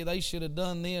tell you, they should have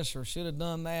done this or should have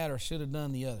done that or should have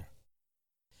done the other.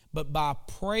 But by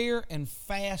prayer and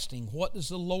fasting, what does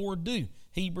the Lord do?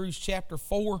 Hebrews chapter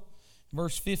 4,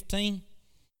 verse 15.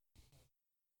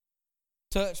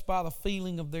 Touched by the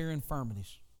feeling of their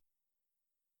infirmities.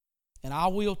 And I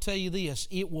will tell you this,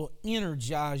 it will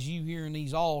energize you here in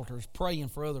these altars praying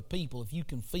for other people if you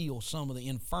can feel some of the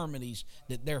infirmities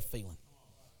that they're feeling.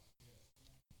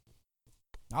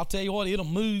 I'll tell you what, it'll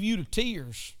move you to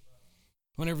tears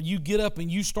whenever you get up and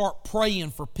you start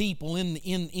praying for people in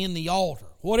the altar,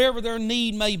 whatever their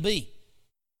need may be.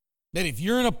 That if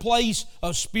you're in a place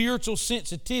of spiritual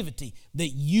sensitivity, that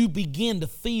you begin to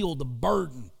feel the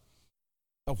burden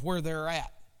of where they're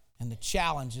at and the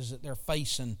challenges that they're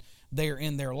facing there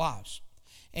in their lives.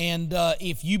 And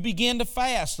if you begin to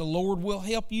fast, the Lord will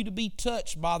help you to be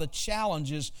touched by the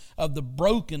challenges of the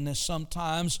brokenness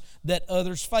sometimes that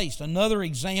others faced. Another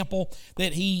example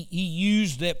that he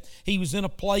used, that he was in a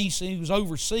place, and he was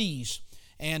overseas,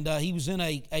 and he was in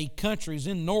a country, he was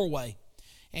in Norway.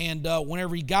 And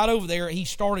whenever he got over there, he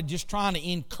started just trying to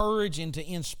encourage and to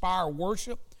inspire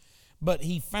worship. But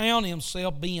he found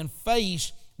himself being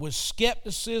faced with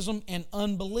skepticism and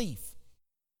unbelief.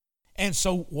 And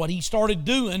so what he started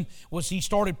doing was he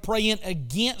started praying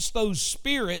against those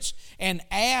spirits and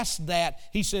asked that.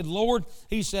 He said, Lord,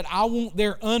 he said, I want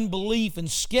their unbelief and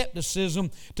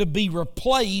skepticism to be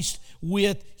replaced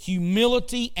with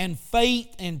humility and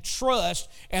faith and trust.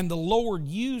 And the Lord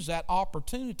used that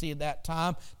opportunity at that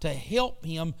time to help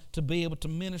him to be able to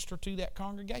minister to that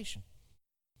congregation.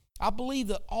 I believe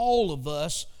that all of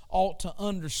us ought to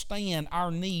understand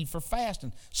our need for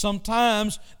fasting.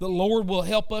 Sometimes the Lord will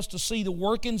help us to see the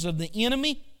workings of the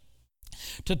enemy,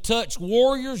 to touch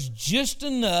warriors just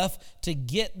enough to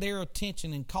get their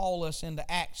attention and call us into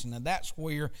action. And that's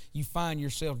where you find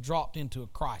yourself dropped into a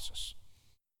crisis.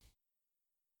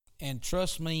 And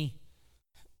trust me,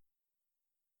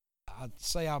 I'd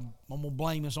say I'm going to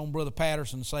blame this on Brother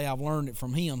Patterson and say I've learned it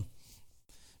from him.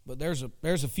 But there's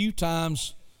a few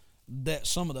times that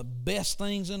some of the best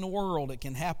things in the world that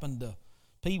can happen to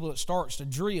people that starts to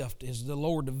drift is the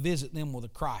Lord to visit them with a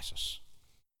crisis.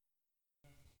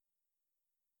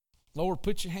 Lord,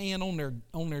 put your hand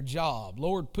on their job.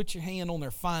 Lord, put your hand on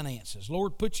their finances.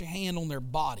 Lord, put your hand on their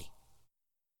body.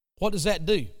 What does that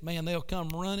do? Man, they'll come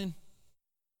running.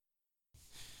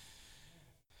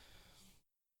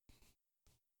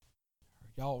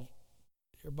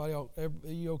 Everybody, are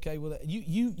you okay with that?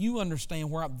 You understand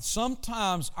where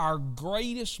sometimes our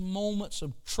greatest moments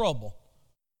of trouble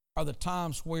are the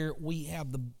times where we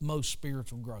have the most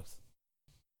spiritual growth.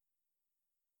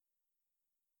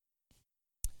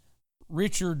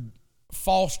 Richard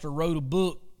Foster wrote a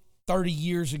book 30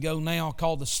 years ago now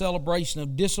called The Celebration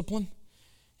of Discipline.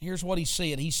 Here's what he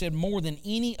said. He said, more than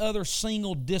any other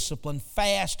single discipline,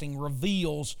 fasting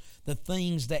reveals the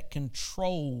things that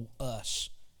control us.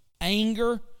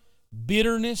 Anger,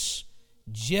 bitterness,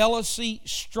 jealousy,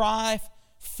 strife,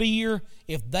 fear,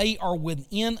 if they are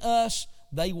within us,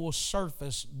 they will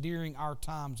surface during our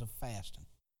times of fasting.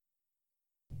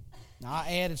 Now,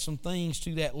 I added some things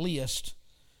to that list.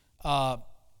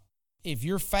 If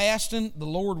you're fasting, the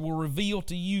Lord will reveal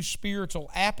to you spiritual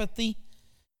apathy,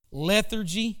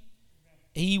 lethargy.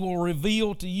 He will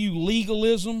reveal to you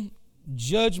legalism,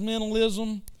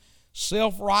 judgmentalism,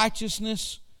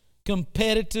 self-righteousness,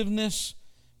 competitiveness,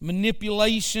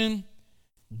 manipulation,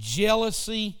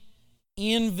 jealousy,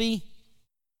 envy.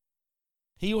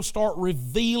 He will start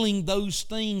revealing those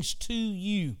things to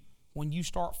you when you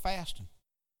start fasting.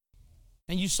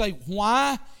 And you say,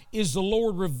 why is the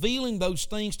Lord revealing those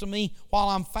things to me while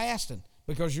I'm fasting?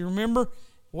 Because you remember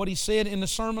what He said in the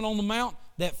Sermon on the Mount?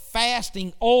 That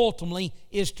fasting ultimately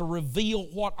is to reveal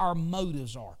what our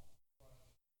motives are.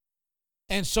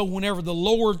 And so whenever the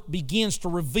Lord begins to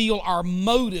reveal our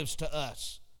motives to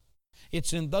us,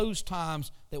 it's in those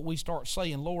times that we start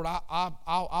saying, Lord, I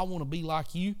want to be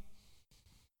like You.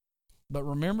 But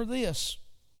remember this,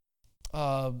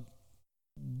 the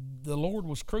Lord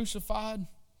was crucified,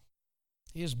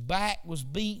 His back was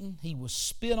beaten, He was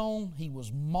spit on, He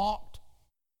was mocked.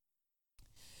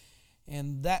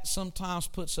 And that sometimes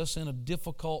puts us in a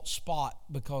difficult spot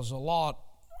because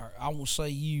I won't say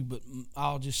you, but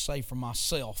I'll just say for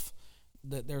myself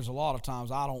that there's a lot of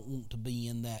times I don't want to be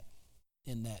in that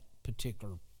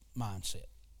particular mindset.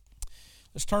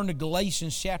 Let's turn to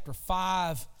Galatians chapter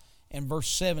 5 and verse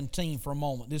 17 for a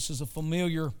moment. This is a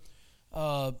familiar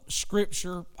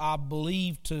scripture, I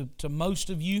believe, to most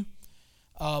of you.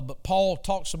 But Paul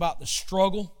talks about the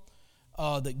struggle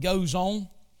that goes on.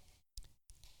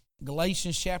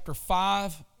 Galatians chapter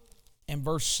 5 and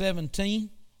verse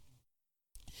 17.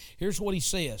 Here's what he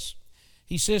says.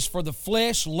 He says, for the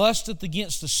flesh lusteth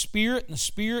against the Spirit, and the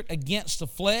Spirit against the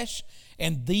flesh,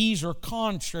 and these are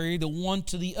contrary the one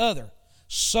to the other,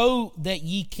 so that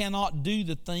ye cannot do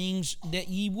the things that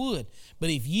ye would. But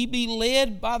if ye be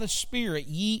led by the Spirit,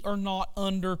 ye are not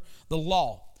under the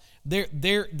law.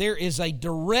 There is a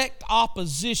direct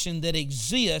opposition that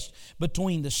exists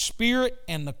between the Spirit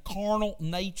and the carnal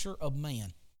nature of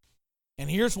man. And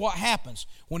here's what happens.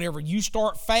 Whenever you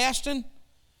start fasting,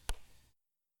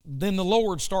 then the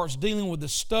Lord starts dealing with the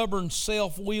stubborn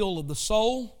self-will of the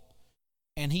soul,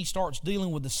 and He starts dealing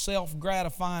with the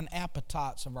self-gratifying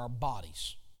appetites of our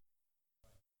bodies.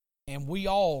 And we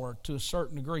all are, to a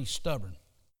certain degree, stubborn.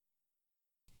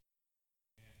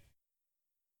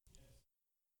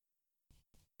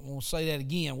 I want to say that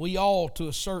again. We all, to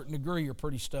a certain degree, are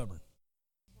pretty stubborn.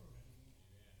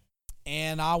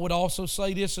 And I would also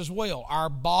say this as well. Our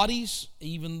bodies,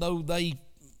 even though they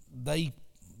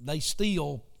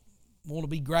still want to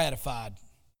be gratified.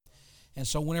 And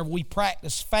so whenever we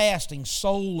practice fasting,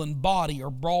 soul and body are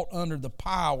brought under the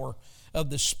power of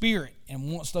the Spirit.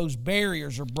 And once those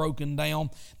barriers are broken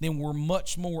down, then we're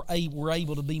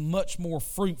able to be much more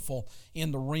fruitful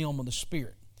in the realm of the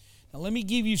Spirit. Now let me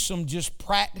give you some just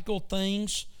practical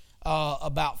things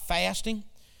about fasting.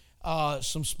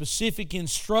 Some specific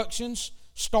instructions.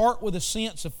 Start with a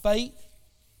sense of faith.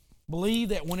 Believe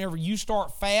that whenever you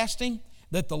start fasting,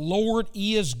 that the Lord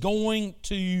is going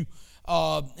to,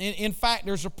 in fact,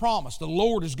 there's a promise. The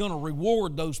Lord is going to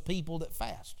reward those people that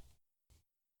fast.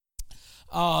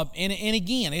 And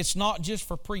again, it's not just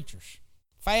for preachers.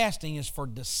 Fasting is for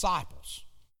disciples.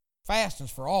 Fasting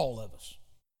is for all of us.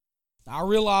 I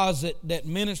realize that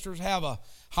ministers have a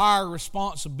higher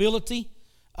responsibility,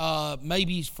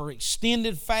 maybe for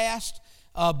extended fast,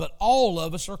 but all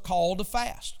of us are called to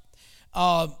fast.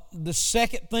 The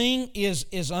second thing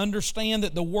is understand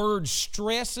that the Word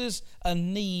stresses a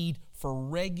need for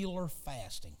regular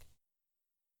fasting.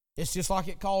 It's just like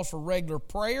it calls for regular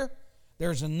prayer.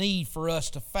 There's a need for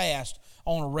us to fast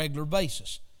on a regular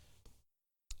basis.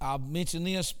 I've mentioned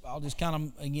this, I'll just kind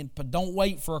of, again, but don't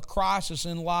wait for a crisis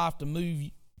in life to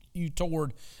move you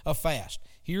toward a fast.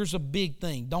 Here's a big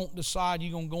thing. Don't decide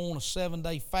you're going to go on a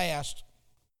 7-day fast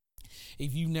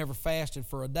if you've never fasted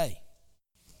for a day.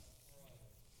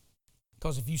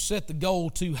 Because if you set the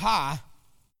goal too high,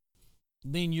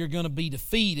 then you're going to be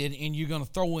defeated and you're going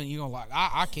to throw in, you're going to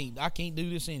I can't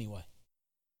do this anyway.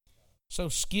 So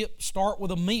start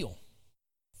with a meal.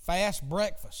 Fast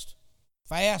breakfast,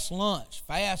 fast lunch,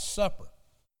 fast supper,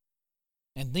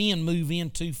 and then move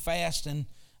into fasting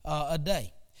a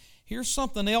day. Here's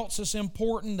something else that's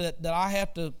important that I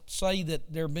have to say,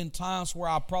 that there have been times where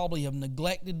I probably have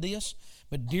neglected this,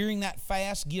 but during that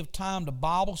fast, give time to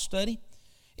Bible study.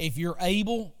 If you're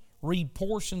able, read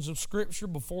portions of Scripture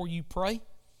before you pray.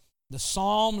 The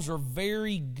Psalms are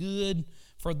very good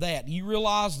for that. You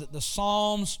realize that the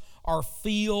Psalms are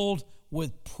filled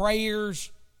with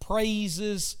prayers,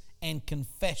 praises, and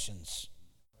confessions.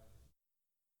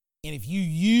 And if you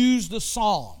use the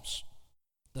Psalms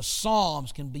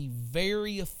can be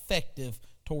very effective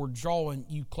toward drawing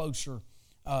you closer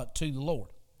to the Lord.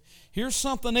 Here's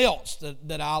something else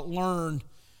that I learned,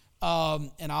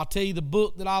 and I'll tell you the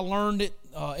book that I learned it.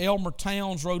 Elmer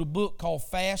Towns wrote a book called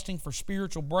Fasting for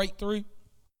Spiritual Breakthrough.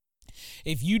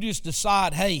 If you just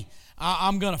decide, hey,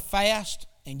 I'm going to fast,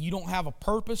 and you don't have a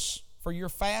purpose for your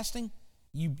fasting,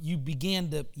 you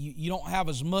begin to, you don't have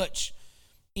as much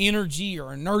energy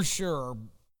or inertia or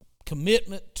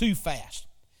commitment to fast.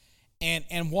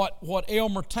 And what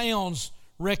Elmer Towns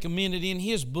recommended in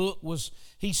his book was,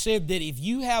 he said that if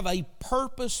you have a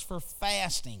purpose for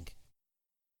fasting,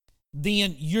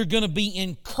 then you're going to be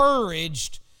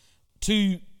encouraged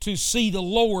to see the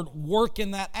Lord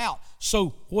working that out.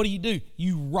 So what do?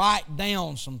 You write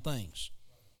down some things.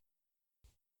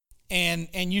 And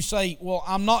you say, well,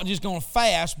 I'm not just going to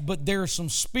fast, but there are some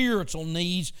spiritual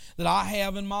needs that I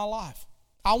have in my life.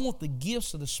 I want the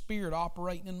gifts of the Spirit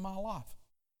operating in my life.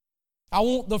 I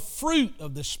want the fruit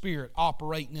of the Spirit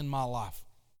operating in my life.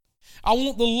 I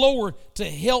want the Lord to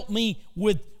help me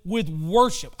with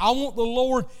worship. I want the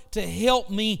Lord to help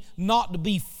me not to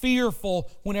be fearful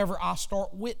whenever I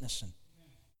start witnessing.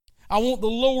 I want the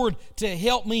Lord to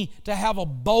help me to have a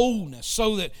boldness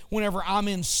so that whenever I'm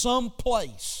in some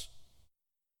place,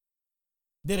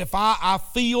 that if I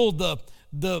feel the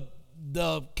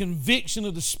conviction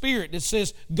of the Spirit that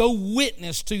says, go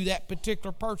witness to that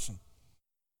particular person,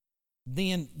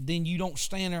 then you don't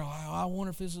stand there, oh, I wonder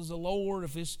if this is the Lord,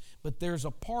 but there's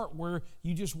a part where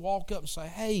you just walk up and say,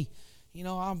 hey,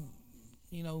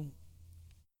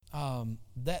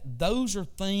 those are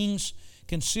things.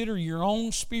 Consider your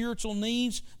own spiritual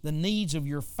needs, the needs of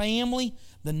your family,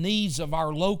 the needs of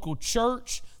our local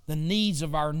church, the needs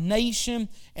of our nation,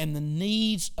 and the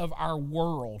needs of our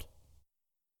world.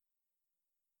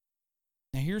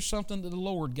 Now here's something that the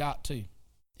Lord got to.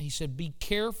 He said, be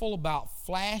careful about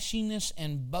flashiness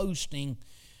and boasting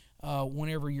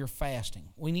whenever you're fasting.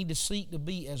 We need to seek to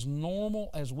be as normal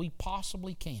as we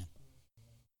possibly can.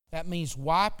 That means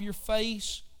wipe your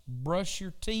face, brush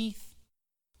your teeth,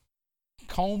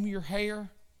 comb your hair.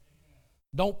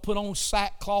 Don't put on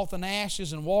sackcloth and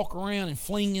ashes and walk around and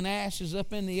flinging ashes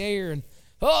up in the air and,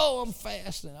 oh, I'm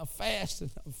fasting.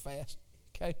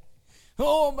 Okay?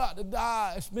 Oh, I'm about to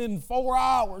die. It's been 4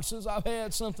 hours since I've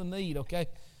had something to eat, okay?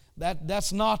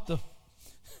 That's not the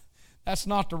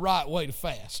right way to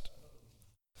fast.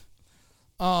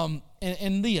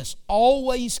 And this,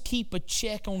 always keep a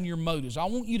check on your motives. I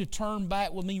want you to turn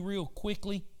back with me real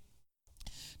quickly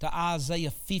to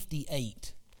Isaiah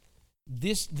 58.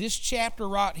 This chapter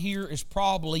right here is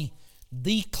probably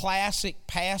the classic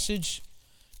passage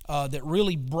that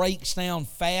really breaks down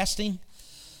fasting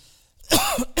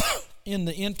in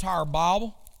the entire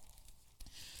Bible.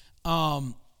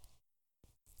 And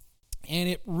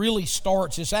it really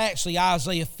starts, it's actually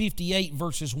Isaiah 58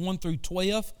 verses 1 through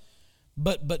 12.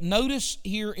 But notice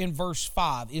here in verse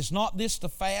 5, is not this the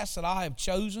fast that I have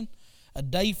chosen, a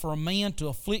day for a man to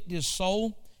afflict his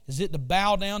soul? Is it to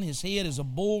bow down his head as a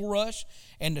bulrush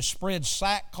and to spread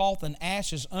sackcloth and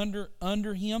ashes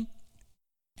under him?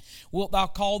 Wilt thou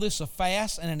call this a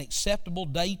fast and an acceptable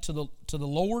day to the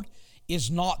Lord? Is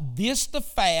not this the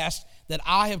fast that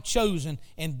I have chosen?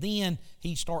 And then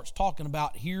he starts talking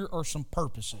about, here are some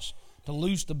purposes: to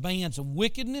loose the bands of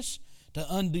wickedness, to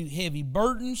undo heavy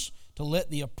burdens, to let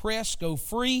the oppressed go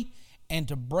free, and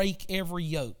to break every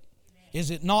yoke.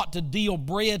 Is it not to deal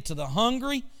bread to the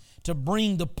hungry, to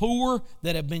bring the poor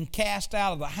that have been cast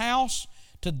out of the house,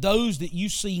 to those that you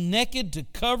see naked, to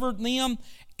cover them,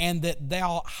 and that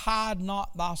thou hide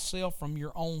not thyself from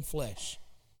your own flesh?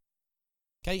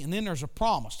 Okay, and then there's a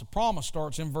promise. The promise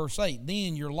starts in verse 8.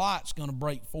 Then your light's going to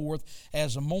break forth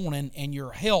as the morning, and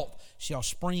your help shall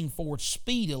spring forth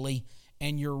speedily,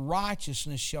 and your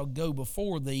righteousness shall go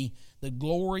before thee. The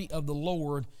glory of the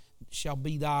Lord shall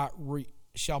be thy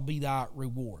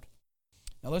reward.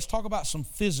 Now let's talk about some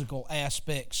physical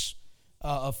aspects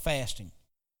of fasting.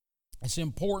 It's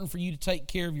important for you to take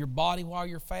care of your body while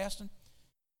you're fasting.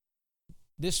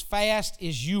 This fast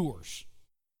is yours.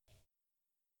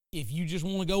 if you just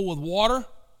want to go with water,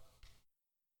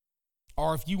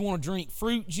 or if you want to drink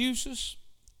fruit juices,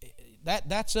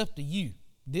 that's up to you.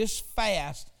 This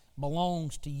fast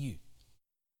belongs to you.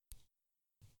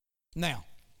 Now,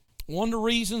 one of the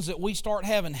reasons that we start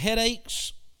having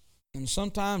headaches and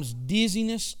sometimes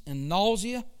dizziness and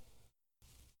nausea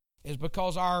is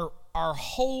because our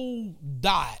whole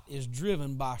diet is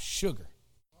driven by sugar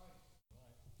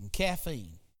and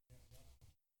caffeine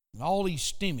and all these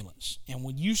stimulants. And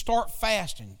when you start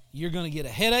fasting, you're going to get a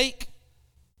headache.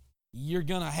 You're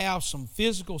going to have some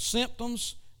physical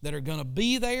symptoms that are going to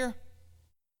be there.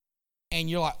 And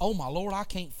you're like, oh my Lord, I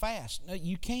can't fast. No,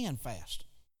 you can fast.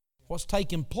 What's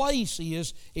taking place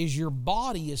is your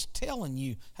body is telling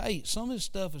you, hey, some of this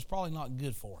stuff is probably not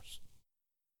good for us.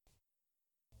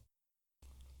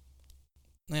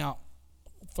 Now,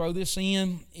 throw this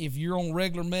in. If you're on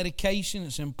regular medication,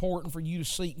 it's important for you to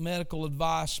seek medical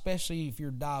advice, especially if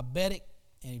you're diabetic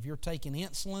and if you're taking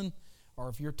insulin or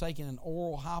if you're taking an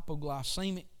oral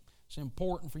hypoglycemic. It's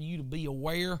important for you to be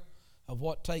aware of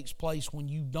what takes place when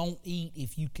you don't eat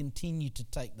if you continue to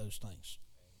take those things.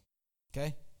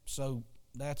 Okay? So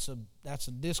that's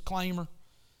a disclaimer.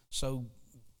 So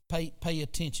pay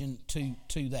attention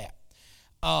to that.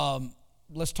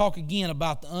 Let's talk again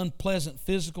about the unpleasant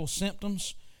physical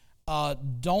symptoms.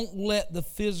 Don't let the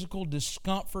physical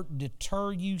discomfort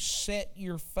deter you. Set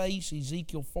your face,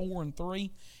 Ezekiel 4:3,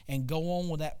 and go on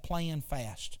with that planned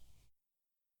fast.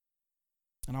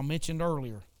 And I mentioned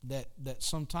earlier that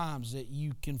sometimes that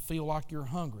you can feel like you're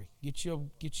hungry. Get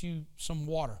you some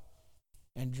water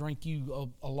and drink you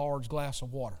a large glass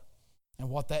of water. And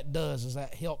what that does is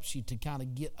that helps you to kind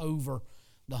of get over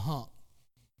the hump.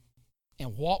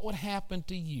 And what would happen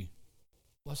to you?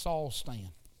 Let's all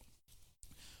stand.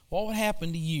 What would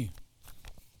happen to you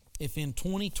if in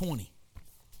 2020,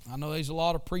 I know there's a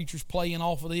lot of preachers playing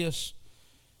off of this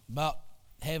about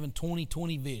having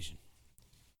 2020 vision,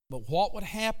 but what would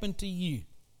happen to you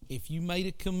if you made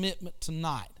a commitment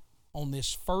tonight on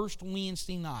this first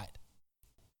Wednesday night,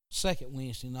 second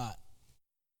Wednesday night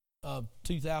of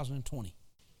 2020,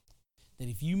 that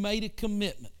if you made a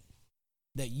commitment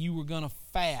that you were going to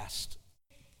fast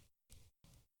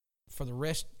for the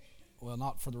rest, well,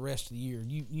 not for the rest of the year.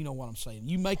 You know what I'm saying.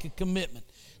 You make a commitment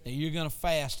that you're going to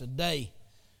fast a day.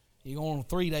 You're going on a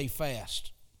 3-day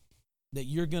fast. That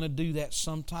you're going to do that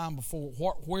sometime before.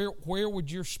 Where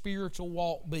would your spiritual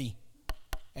walk be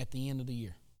at the end of the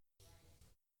year?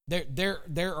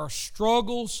 There are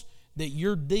struggles that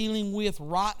you're dealing with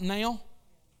right now.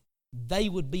 They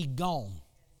would be gone.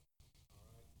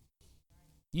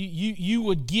 You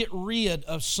would get rid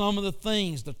of some of the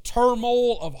things, the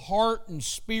turmoil of heart and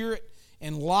spirit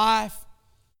and life.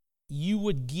 You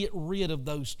would get rid of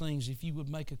those things if you would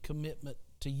make a commitment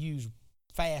to use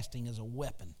fasting as a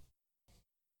weapon.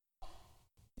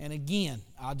 And again,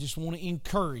 I just want to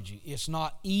encourage you. It's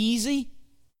not easy,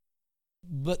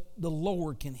 but the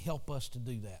Lord can help us to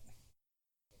do that.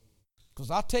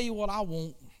 Because I tell you what I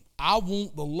want. I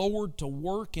want the Lord to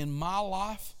work in my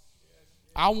life.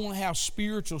 I want to have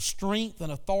spiritual strength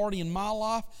and authority in my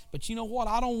life. But you know what?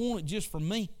 I don't want it just for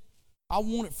me. I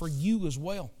want it for you as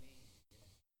well.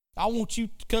 I want you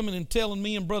coming and telling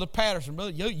me and Brother Patterson,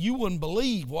 brother, you wouldn't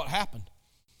believe what happened.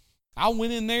 I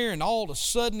went in there and all of a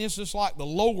sudden it's just like the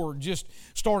Lord just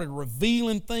started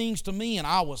revealing things to me, and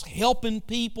I was helping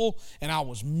people and I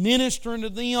was ministering to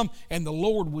them, and the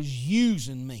Lord was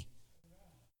using me.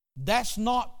 That's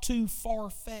not too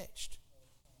far-fetched.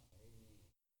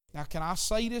 Now, can I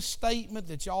say this statement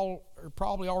that y'all are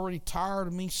probably already tired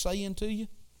of me saying to you?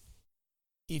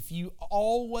 If you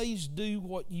always do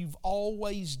what you've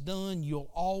always done,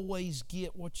 you'll always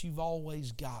get what you've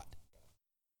always got.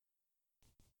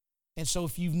 And so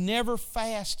if you've never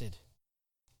fasted,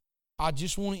 I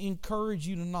just want to encourage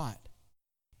you tonight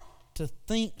to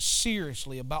think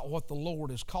seriously about what the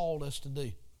Lord has called us to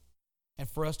do, and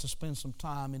for us to spend some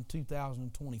time in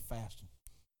 2020 fasting.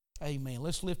 Amen.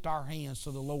 Let's lift our hands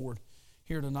to the Lord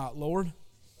here tonight. Lord,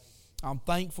 I'm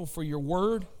thankful for your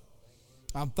word.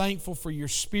 I'm thankful for your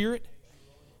spirit.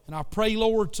 And I pray,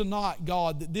 Lord, tonight,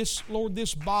 God, that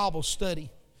this Bible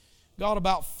study, God,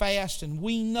 about fasting,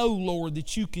 we know, Lord,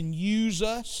 that you can use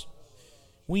us.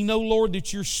 We know, Lord,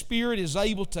 that your spirit is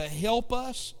able to help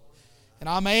us. And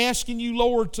I'm asking you,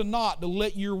 Lord, tonight to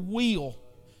let your will,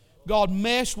 God,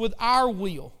 mesh with our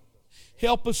will.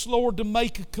 Help us, Lord, to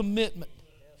make a commitment,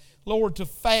 Lord, to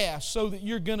fast so that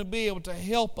you're going to be able to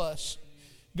help us,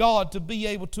 God, to be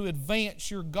able to advance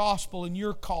your gospel and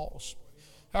your cause.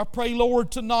 I pray,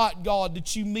 Lord, tonight, God,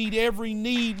 that you meet every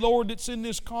need, Lord, that's in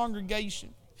this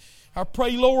congregation. I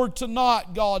pray, Lord,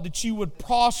 tonight, God, that you would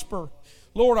prosper,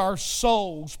 Lord, our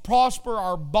souls. Prosper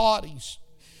our bodies.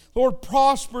 Lord,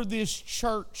 prosper this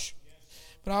church.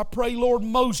 But I pray, Lord,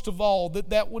 most of all,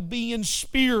 that would be in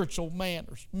spiritual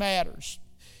matters.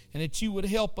 And that you would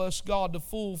help us, God, to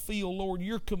fulfill, Lord,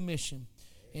 your commission.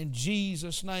 In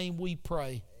Jesus' name we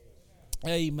pray.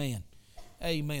 Amen. Amen.